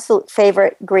my absolute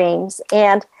favorite greens.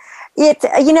 And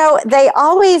they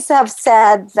always have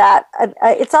said that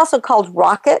it's also called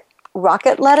rocket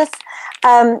lettuce.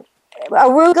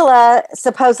 Arugula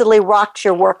supposedly rocks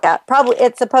your workout.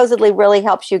 It supposedly really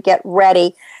helps you get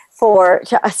ready for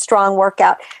a strong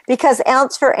workout because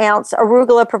ounce for ounce,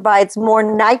 arugula provides more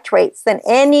nitrates than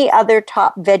any other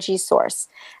top veggie source,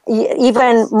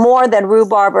 even more than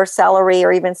rhubarb or celery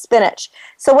or even spinach.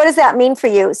 So what does that mean for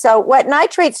you? So what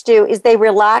nitrates do is they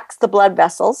relax the blood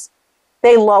vessels.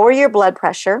 They lower your blood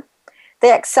pressure.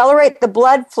 They accelerate the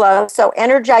blood flow, so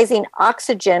energizing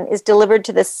oxygen is delivered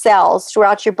to the cells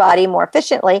throughout your body more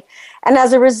efficiently. And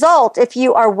as a result, if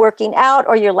you are working out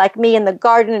or you're like me in the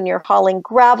garden and you're hauling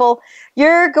gravel,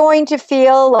 you're going to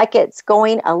feel like it's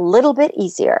going a little bit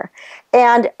easier.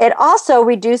 And it also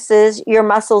reduces your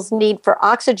muscles' need for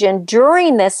oxygen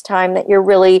during this time that you're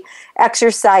really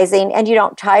exercising and you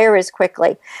don't tire as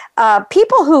quickly.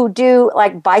 People who do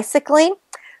like bicycling,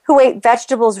 who ate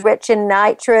vegetables rich in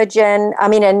nitrates,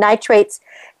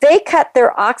 they cut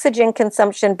their oxygen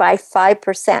consumption by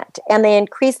 5%, and they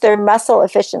increased their muscle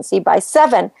efficiency by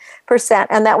 7%,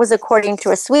 and that was according to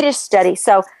a Swedish study.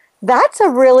 So that's a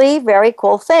really very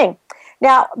cool thing.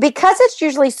 Now, because it's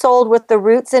usually sold with the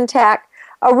roots intact,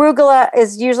 arugula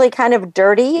is usually kind of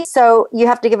dirty, so you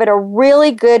have to give it a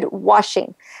really good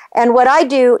washing. And what I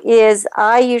do is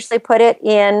I usually put it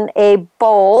in a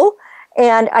bowl,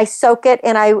 and I soak it,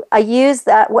 and I use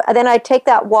that. Then I take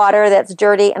that water that's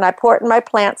dirty, and I pour it in my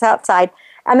plants outside.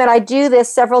 And then I do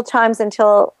this several times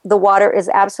until the water is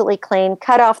absolutely clean,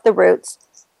 cut off the roots,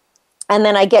 and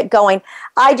then I get going.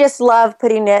 I just love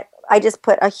putting it. I just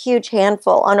put a huge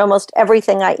handful on almost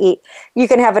everything I eat. You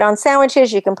can have it on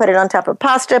sandwiches. You can put it on top of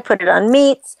pasta, put it on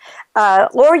meats,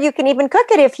 or you can even cook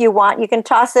it if you want. You can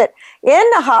toss it in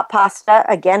the hot pasta,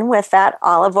 again with that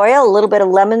olive oil, a little bit of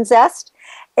lemon zest,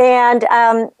 and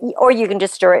or you can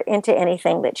just stir it into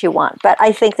anything that you want. But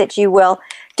I think that you will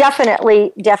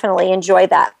definitely enjoy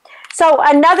that. So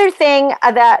another thing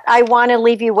that I want to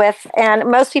leave you with, and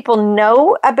most people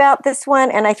know about this one,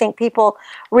 and I think people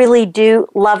really do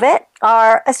love it,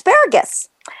 are asparagus.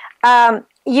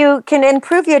 You can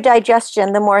improve your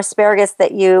digestion the more asparagus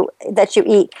that you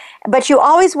eat, but you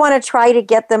always want to try to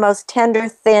get the most tender,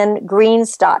 thin green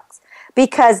stalks,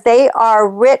 because they are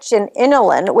rich in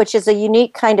inulin, which is a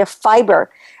unique kind of fiber.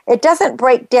 It doesn't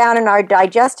break down in our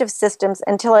digestive systems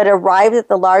until it arrives at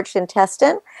the large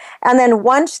intestine. And then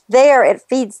once there, it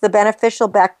feeds the beneficial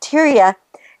bacteria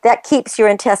that keeps your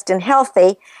intestine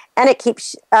healthy, and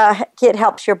it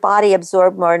helps your body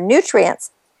absorb more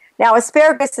nutrients. Now,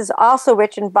 asparagus is also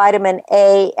rich in vitamin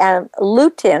A and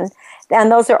lutein, and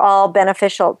those are all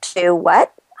beneficial to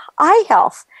what? Eye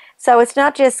health. So it's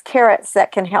not just carrots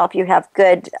that can help you have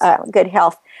good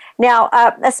health. Now,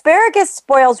 asparagus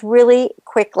spoils really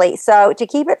quickly. So to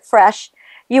keep it fresh,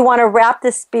 you want to wrap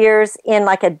the spears in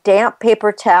like a damp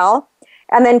paper towel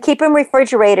and then keep them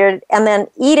refrigerated and then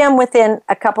eat them within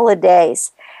a couple of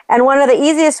days. And one of the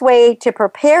easiest way to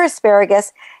prepare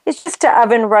asparagus is just to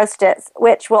oven roast it,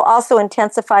 which will also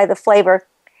intensify the flavor.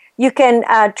 You can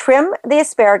trim the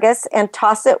asparagus and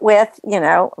toss it with,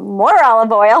 more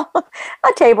olive oil,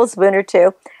 a tablespoon or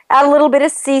two. Add a little bit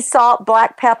of sea salt,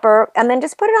 black pepper, and then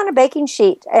just put it on a baking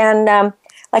sheet. And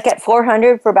like at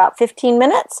 400 for about 15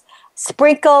 minutes.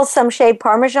 Sprinkle some shaved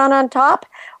Parmesan on top,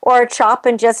 or chop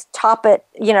and just toss it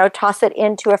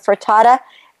into a frittata,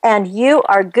 and you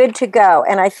are good to go.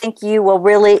 And I think you will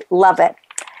really love it.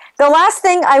 The last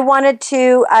thing I wanted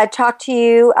to talk to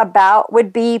you about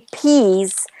would be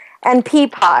peas and pea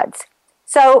pods.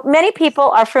 So many people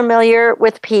are familiar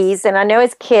with peas, and I know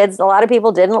as kids, a lot of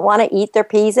people didn't want to eat their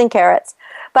peas and carrots,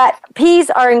 but peas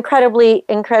are incredibly,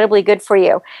 incredibly good for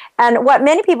you. And what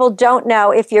many people don't know,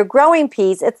 if you're growing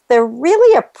peas, they're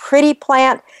really a pretty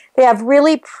plant. They have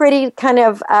really pretty kind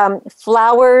of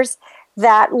flowers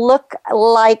that look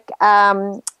like,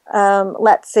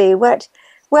 let's see,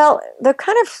 they're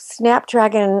kind of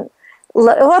snapdragon.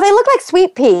 Well, they look like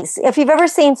sweet peas, if you've ever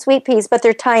seen sweet peas, but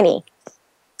they're tiny.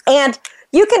 And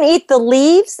you can eat the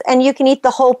leaves and you can eat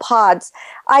the whole pods.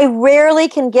 I rarely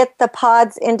can get the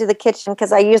pods into the kitchen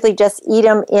because I usually just eat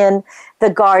them in the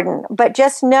garden. But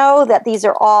just know that these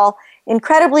are all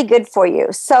incredibly good for you.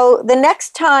 So the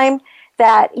next time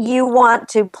that you want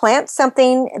to plant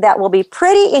something that will be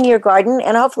pretty in your garden,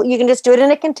 and hopefully you can just do it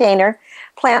in a container.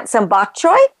 Plant some bok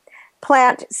choy,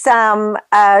 plant some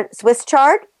Swiss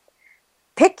chard,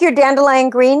 pick your dandelion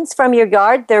greens from your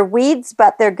yard. They're weeds,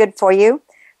 but they're good for you.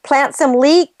 Plant some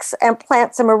leeks and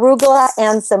plant some arugula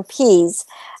and some peas.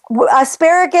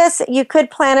 Asparagus, you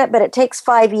could plant it, but it takes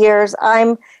 5 years.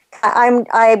 I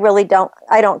really don't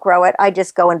grow it. I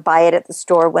just go and buy it at the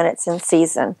store when it's in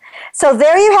season. So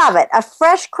there you have it, a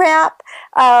fresh crop,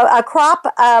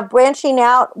 branching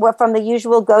out from the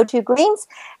usual go-to greens.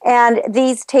 And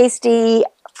these tasty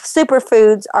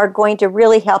superfoods are going to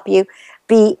really help you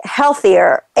be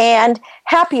healthier and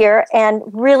happier and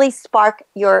really spark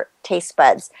your taste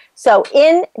buds. So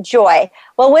enjoy.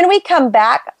 Well, when we come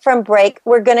back from break,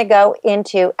 we're going to go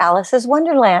into Alice's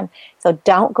Wonderland. So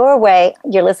don't go away.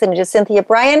 You're listening to Cynthia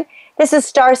Brian. This is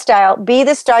Star Style. Be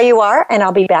the star you are, and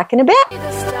I'll be back in a bit. Be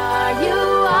the star you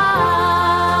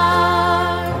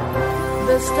are.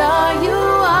 The star you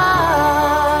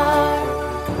are.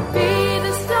 Be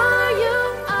the star you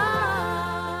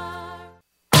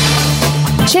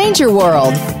are. Change your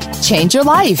world. Change your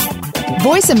life.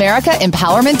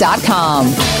 VoiceAmericaEmpowerment.com.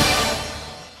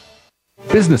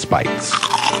 Business Bites.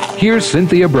 Here's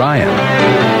Cynthia Brian.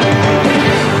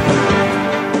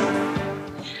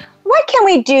 What can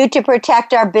we do to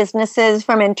protect our businesses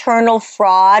from internal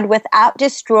fraud without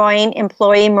destroying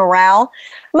employee morale?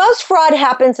 Most fraud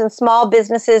happens in small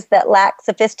businesses that lack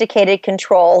sophisticated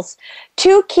controls.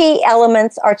 2 key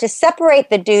elements are to separate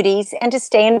the duties and to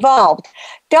stay involved.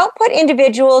 Don't put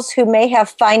individuals who may have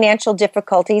financial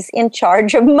difficulties in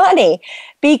charge of money.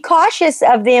 Be cautious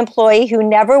of the employee who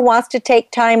never wants to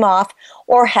take time off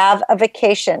or have a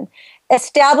vacation.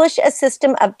 Establish a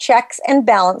system of checks and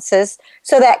balances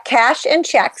so that cash and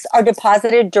checks are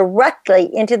deposited directly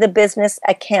into the business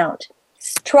account.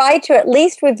 Try to at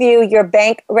least review your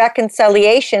bank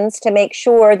reconciliations to make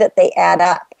sure that they add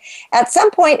up. At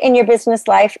some point in your business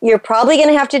life, you're probably going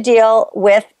to have to deal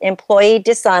with employee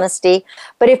dishonesty,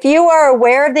 but if you are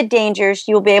aware of the dangers,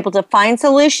 you'll be able to find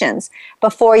solutions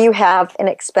before you have an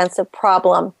expensive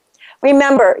problem.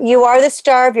 Remember, you are the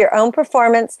star of your own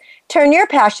performance. Turn your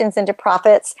passions into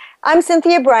profits. I'm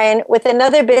Cynthia Brian with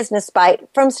another Business Bite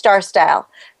from Star Style.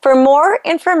 For more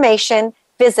information,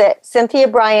 visit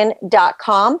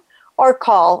CynthiaBrian.com or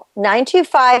call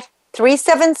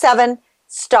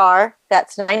 925-377-STAR.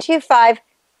 That's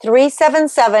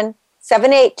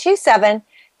 925-377-7827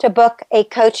 to book a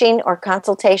coaching or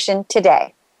consultation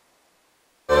today.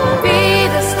 Be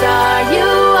the star you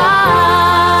are.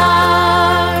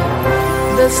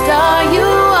 The star you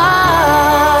are.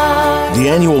 The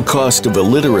annual cost of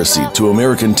illiteracy to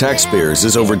American taxpayers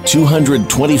is over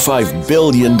 $225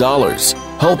 billion.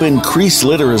 Help increase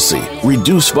literacy,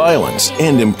 reduce violence,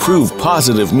 and improve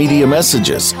positive media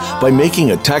messages by making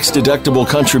a tax-deductible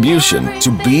contribution to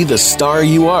Be the Star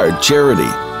You Are charity.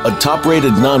 A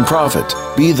top-rated nonprofit,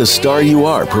 Be the Star You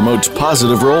Are promotes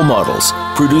positive role models,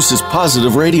 produces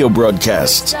positive radio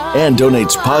broadcasts, and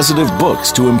donates positive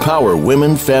books to empower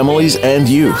women, families, and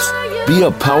youth. Be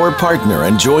a power partner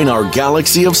and join our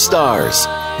galaxy of stars.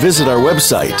 Visit our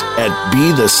website at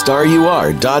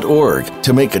BeTheStarYouAre.org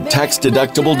to make a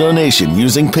tax-deductible donation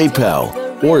using PayPal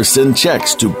or send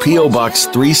checks to P.O. Box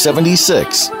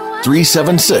 376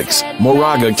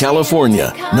 Moraga,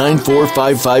 California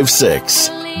 94556.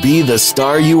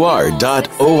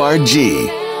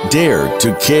 BeTheStarYouAre.org. Dare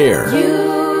to care. You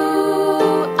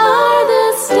are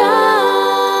the star.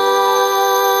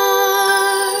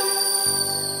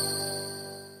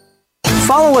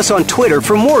 Follow us on Twitter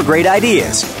for more great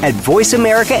ideas at Voice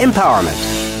America Empowerment.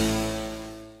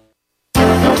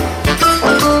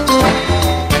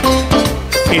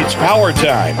 It's power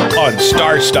time on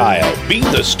Star Style. Be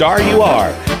the star you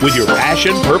are with your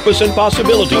passion, purpose, and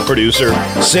possibility producer,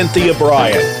 Cynthia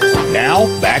Brian. Now,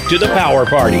 back to the power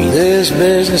party. This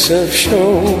business of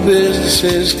show business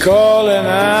is calling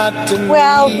out to me.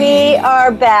 Well, we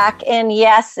are back, and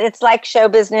yes, it's like show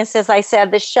business. As I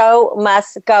said, the show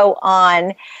must go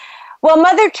on. Well,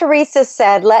 Mother Teresa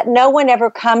said, "Let no one ever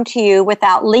come to you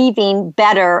without leaving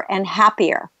better and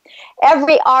happier."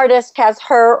 Every artist has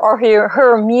her or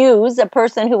her muse, a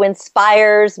person who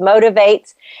inspires,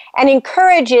 motivates, and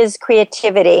encourages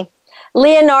creativity.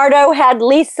 Leonardo had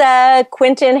Lisa,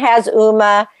 Quentin has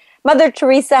Uma, Mother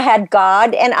Teresa had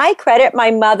God, and I credit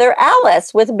my mother,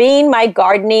 Alice, with being my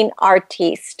gardening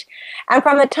artiste. And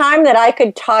from the time that I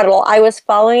could toddle, I was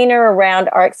following her around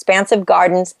our expansive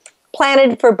gardens,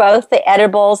 planted for both the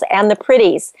edibles and the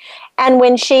pretties. And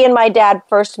when she and my dad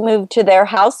first moved to their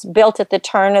house, built at the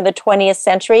turn of the 20th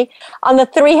century, on the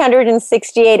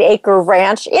 368-acre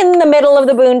ranch in the middle of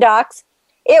the boondocks,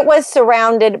 It was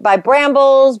surrounded by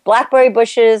brambles, blackberry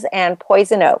bushes, and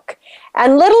poison oak.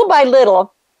 And little by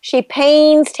little, she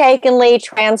painstakingly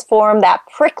transformed that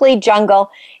prickly jungle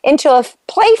into a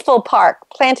playful park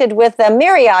planted with a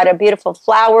myriad of beautiful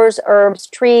flowers, herbs,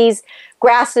 trees,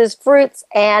 grasses, fruits,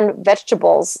 and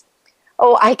vegetables.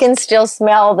 Oh, I can still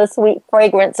smell the sweet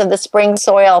fragrance of the spring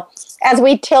soil as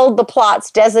we tilled the plots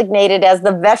designated as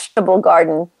the vegetable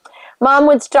garden. Mom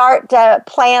would start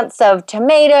plants of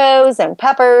tomatoes and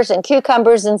peppers and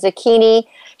cucumbers and zucchini.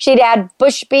 She'd add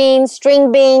bush beans,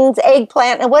 string beans,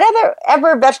 eggplant, and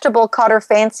whatever vegetable caught her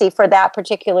fancy for that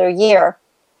particular year.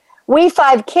 We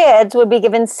 5 kids would be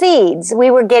given seeds. We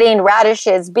were getting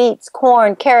radishes, beets,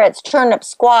 corn, carrots, turnips,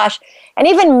 squash, and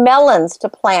even melons to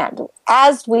plant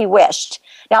as we wished.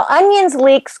 Now, onions,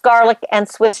 leeks, garlic, and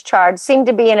Swiss chard seemed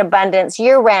to be in abundance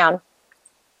year-round,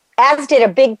 as did a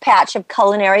big patch of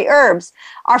culinary herbs,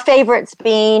 our favorites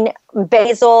being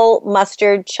basil,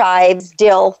 mustard, chives,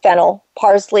 dill, fennel,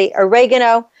 parsley,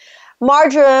 oregano,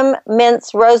 marjoram,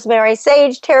 mince, rosemary,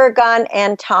 sage, tarragon,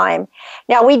 and thyme.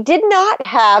 Now, we did not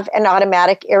have an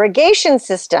automatic irrigation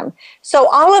system, so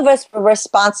all of us were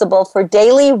responsible for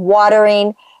daily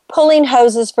watering, pulling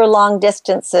hoses for long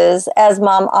distances, as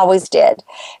Mom always did.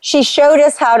 She showed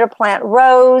us how to plant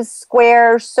rows,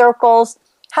 squares, circles,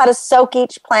 how to soak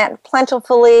each plant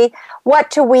plentifully,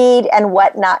 what to weed, and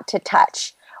what not to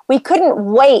touch. We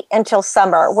couldn't wait until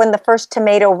summer when the first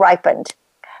tomato ripened.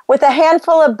 With a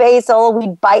handful of basil,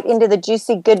 we'd bite into the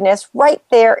juicy goodness right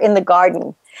there in the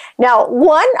garden. Now,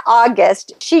 one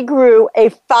August, she grew a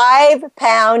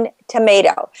 5-pound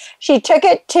tomato. She took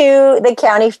it to the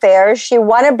county fairs. She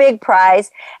won a big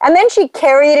prize, and then she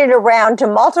carried it around to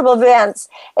multiple events,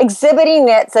 exhibiting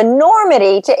its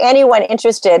enormity to anyone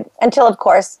interested until, of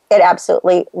course, it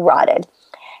absolutely rotted.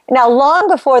 Now, long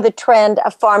before the trend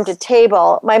of farm to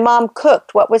table, my mom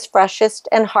cooked what was freshest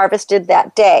and harvested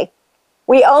that day.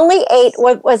 We only ate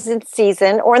what was in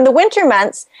season, or in the winter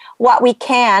months, what we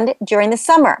canned during the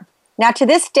summer. Now, to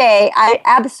this day, I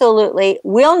absolutely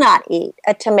will not eat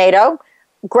a tomato,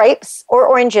 grapes, or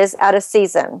oranges out of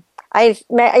season. It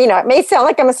may sound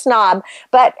like I'm a snob,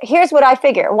 but here's what I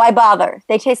figure. Why bother?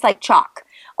 They taste like chalk.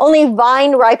 Only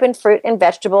vine-ripened fruit and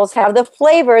vegetables have the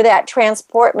flavor that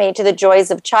transport me to the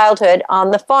joys of childhood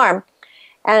on the farm.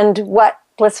 And what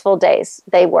blissful days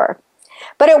they were.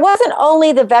 But it wasn't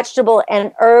only the vegetable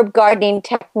and herb gardening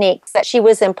techniques that she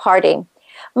was imparting.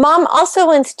 Mom also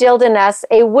instilled in us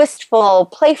a wistful,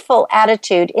 playful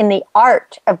attitude in the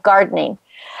art of gardening.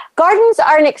 Gardens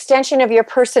are an extension of your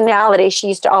personality, she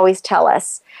used to always tell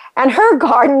us. And her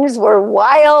gardens were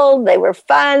wild, they were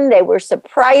fun, they were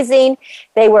surprising,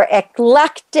 they were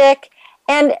eclectic,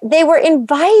 and they were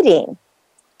inviting.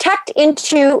 Tucked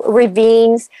into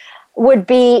ravines would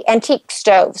be antique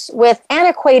stoves with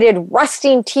antiquated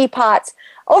rusting teapots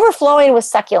overflowing with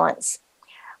succulents.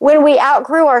 When we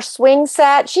outgrew our swing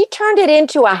set, she turned it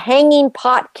into a hanging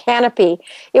pot canopy.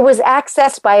 It was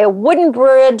accessed by a wooden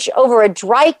bridge over a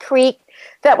dry creek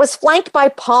that was flanked by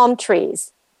palm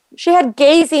trees. She had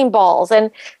gazing balls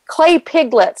and clay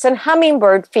piglets and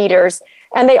hummingbird feeders,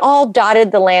 and they all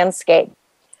dotted the landscape.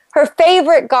 Her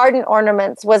favorite garden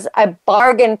ornaments was a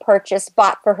bargain purchase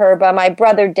bought for her by my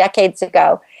brother decades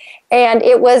ago, and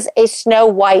it was a Snow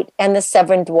White and the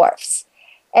Seven Dwarfs.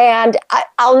 And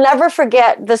I'll never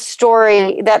forget the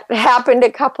story that happened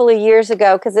a couple of years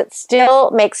ago because it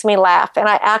still makes me laugh, and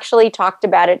I actually talked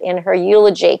about it in her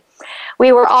eulogy.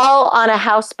 We were all on a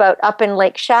houseboat up in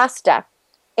Lake Shasta,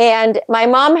 and my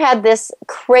mom had this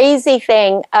crazy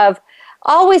thing of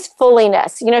always fooling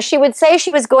us. You know, she would say she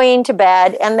was going to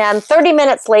bed, and then 30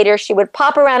 minutes later, she would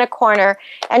pop around a corner,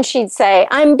 and she'd say,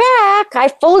 "I'm back.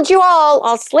 I fooled you all.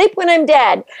 I'll sleep when I'm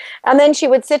dead." And then she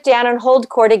would sit down and hold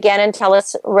court again and tell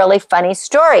us really funny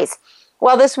stories.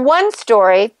 Well, this one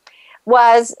story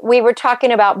was we were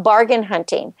talking about bargain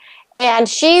hunting, and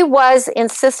she was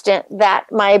insistent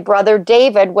that my brother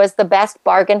David was the best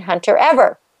bargain hunter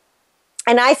ever.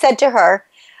 And I said to her,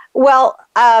 "Well,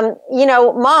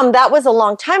 Mom, that was a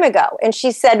long time ago." And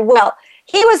she said, "Well,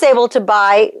 he was able to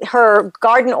buy her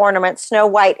garden ornament, Snow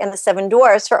White and the Seven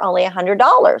Dwarfs, for only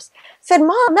 $100. I said,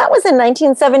 "Mom, that was in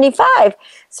 1975.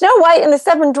 Snow White and the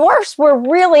Seven Dwarfs were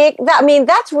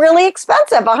that's really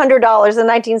expensive, $100 in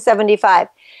 1975.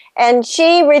 And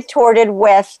she retorted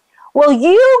with, "Well,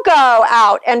 you go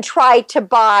out and try to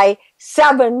buy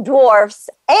Seven Dwarfs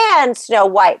and Snow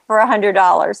White for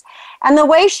 $100. And the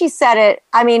way she said it,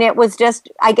 it was just,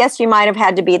 I guess you might have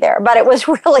had to be there, but it was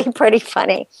really pretty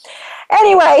funny.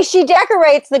 Anyway, she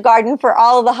decorates the garden for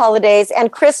all of the holidays,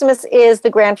 and Christmas is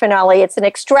the grand finale. It's an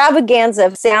extravaganza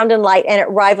of sound and light, and it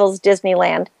rivals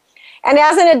Disneyland. And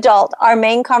as an adult, our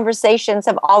main conversations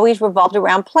have always revolved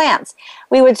around plants.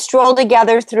 We would stroll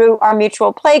together through our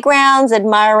mutual playgrounds,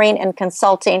 admiring and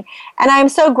consulting. And I'm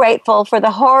so grateful for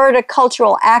the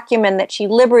horticultural acumen that she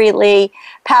liberally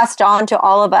passed on to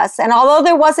all of us. And although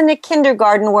there wasn't a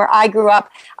kindergarten where I grew up,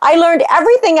 I learned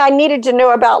everything I needed to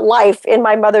know about life in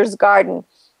my mother's garden.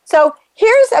 So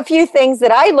here's a few things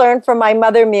that I learned from my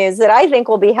mother muse that I think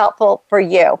will be helpful for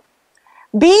you.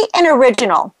 Be an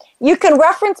original. You can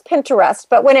reference Pinterest,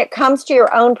 but when it comes to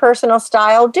your own personal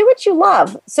style, do what you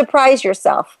love. Surprise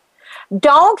yourself.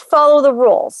 Don't follow the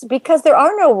rules, because there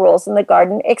are no rules in the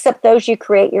garden except those you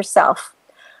create yourself.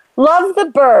 Love the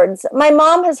birds. My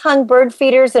mom has hung bird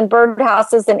feeders and bird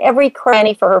houses in every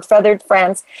cranny for her feathered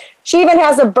friends. She even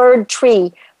has a bird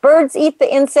tree. Birds eat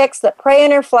the insects that prey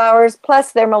on her flowers,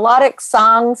 plus their melodic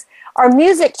songs are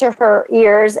music to her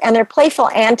ears, and their playful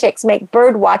antics make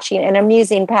bird watching an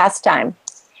amusing pastime.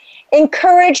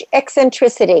 Encourage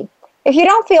eccentricity. If you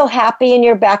don't feel happy in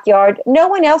your backyard, no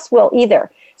one else will either.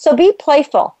 So be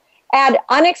playful. Add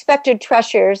unexpected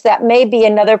treasures that may be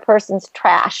another person's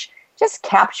trash. Just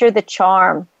capture the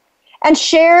charm. And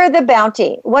share the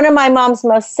bounty. One of my mom's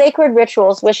most sacred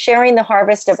rituals was sharing the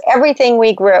harvest of everything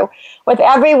we grew with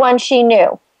everyone she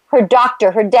knew. Her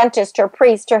doctor, her dentist, her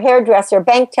priest, her hairdresser,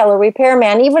 bank teller,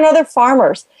 repairman, even other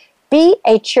farmers. Be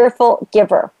a cheerful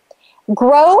giver.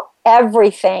 Grow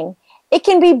everything. It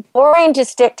can be boring to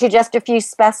stick to just a few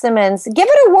specimens. Give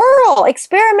it a whirl.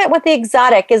 Experiment with the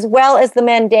exotic as well as the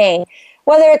mundane.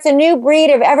 Whether it's a new breed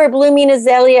of ever-blooming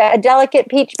azalea, a delicate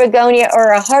peach begonia,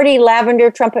 or a hardy lavender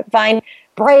trumpet vine,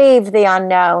 brave the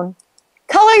unknown.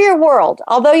 Color your world.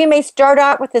 Although you may start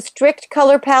out with a strict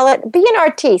color palette, be an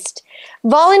artiste.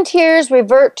 Volunteers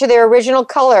revert to their original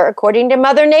color according to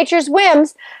Mother Nature's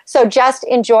whims, so just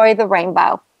enjoy the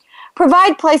rainbow.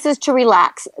 Provide places to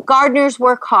relax. Gardeners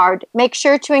work hard. Make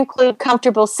sure to include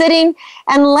comfortable sitting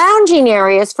and lounging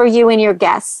areas for you and your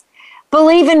guests.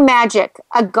 Believe in magic.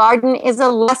 A garden is a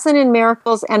lesson in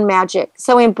miracles and magic.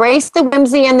 So embrace the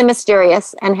whimsy and the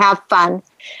mysterious and have fun.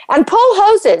 And pull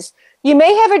hoses. You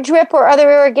may have a drip or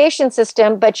other irrigation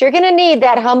system, but you're going to need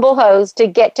that humble hose to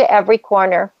get to every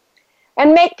corner.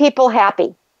 And make people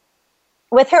happy.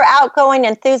 With her outgoing,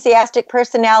 enthusiastic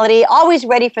personality, always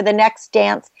ready for the next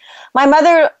dance, my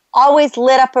mother always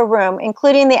lit up a room,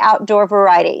 including the outdoor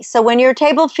variety. So when your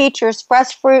table features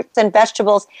fresh fruits and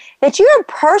vegetables that you have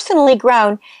personally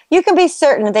grown, you can be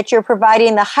certain that you're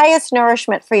providing the highest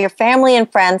nourishment for your family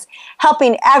and friends,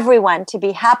 helping everyone to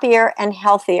be happier and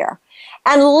healthier.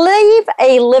 And leave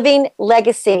a living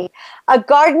legacy. A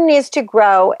garden is to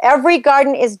grow. Every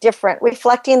garden is different,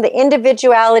 reflecting the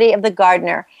individuality of the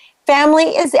gardener.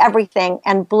 Family is everything,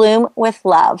 and bloom with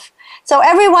love. So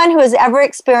everyone who has ever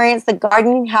experienced the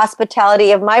gardening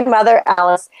hospitality of my mother,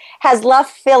 Alice, has left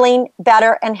feeling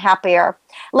better and happier.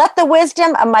 Let the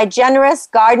wisdom of my generous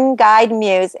garden guide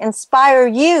muse inspire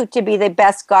you to be the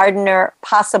best gardener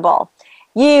possible.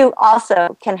 You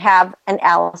also can have an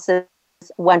Alice's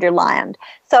Wonderland.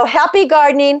 So happy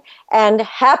gardening and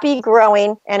happy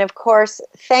growing. And of course,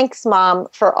 thanks, Mom,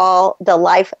 for all the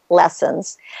life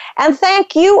lessons. And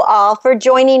thank you all for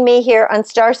joining me here on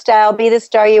Star Style, Be the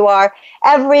Star You Are,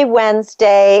 every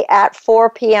Wednesday at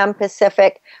 4 p.m.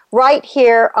 Pacific, right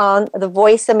here on the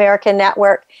Voice America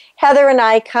Network. Heather and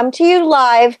I come to you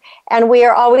live, and we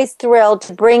are always thrilled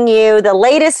to bring you the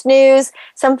latest news,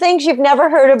 some things you've never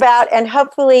heard about, and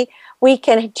hopefully we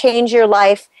can change your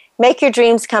life, make your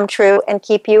dreams come true, and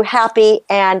keep you happy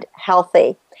and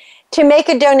healthy. To make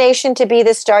a donation to Be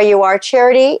the Star You Are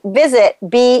charity, visit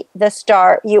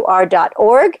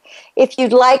BeTheStarYouAre.org. If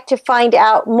you'd like to find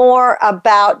out more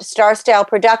about Star Style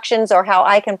Productions or how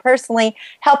I can personally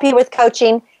help you with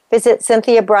coaching, visit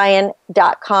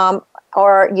CynthiaBrian.com,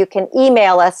 or you can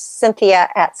email us,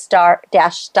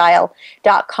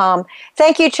 Cynthia@star-style.com.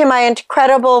 Thank you to my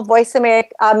incredible Voice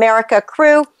America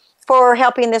crew for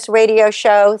helping this radio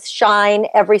show shine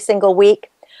every single week.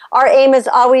 Our aim is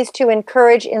always to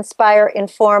encourage, inspire,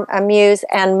 inform, amuse,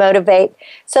 and motivate.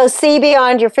 So see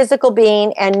beyond your physical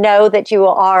being and know that you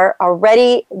are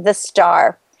already the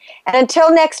star. And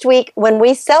until next week, when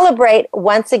we celebrate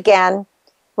once again,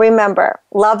 remember,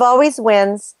 love always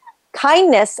wins,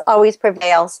 kindness always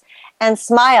prevails, and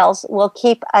smiles will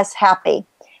keep us happy.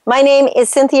 My name is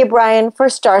Cynthia Brian for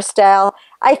Star Style.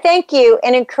 I thank you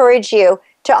and encourage you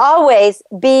to always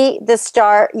be the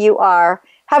star you are.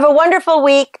 Have a wonderful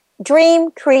week. Dream,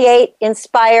 create,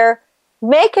 inspire,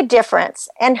 make a difference,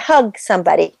 and hug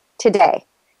somebody today.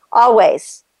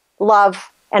 Always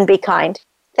love and be kind.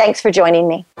 Thanks for joining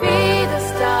me. Be the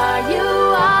star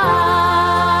you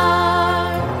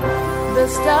are. The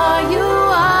star you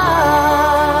are.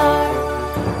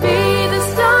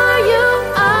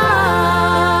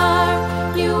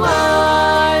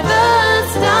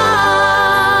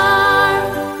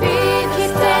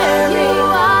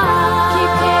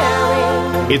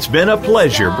 It's been a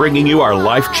pleasure bringing you our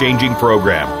life-changing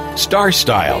program, Star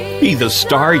Style, Be the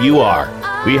Star You Are.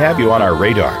 We have you on our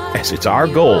radar as it's our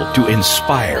goal to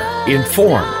inspire,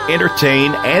 inform,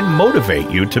 entertain, and motivate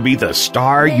you to be the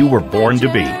star you were born to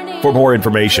be. For more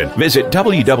information, visit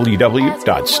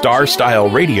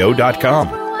www.starstyleradio.com.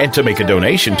 And to make a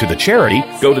donation to the charity,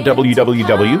 go to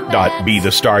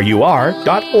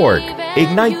www.bethestaryouare.org.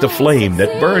 Ignite the flame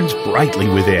that burns brightly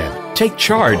within. Take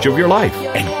charge of your life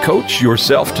and coach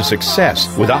yourself to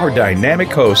success with our dynamic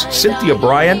hosts, Cynthia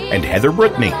Brian and Heather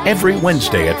Brittany, every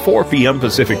Wednesday at 4 p.m.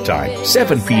 Pacific Time,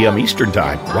 7 p.m. Eastern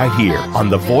Time, right here on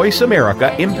the Voice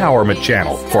America Empowerment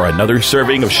Channel for another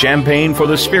serving of champagne for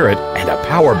the spirit and a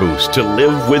power boost to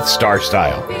live with Star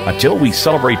Style. Until we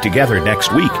celebrate together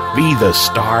next week, be the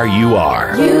star you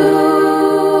are.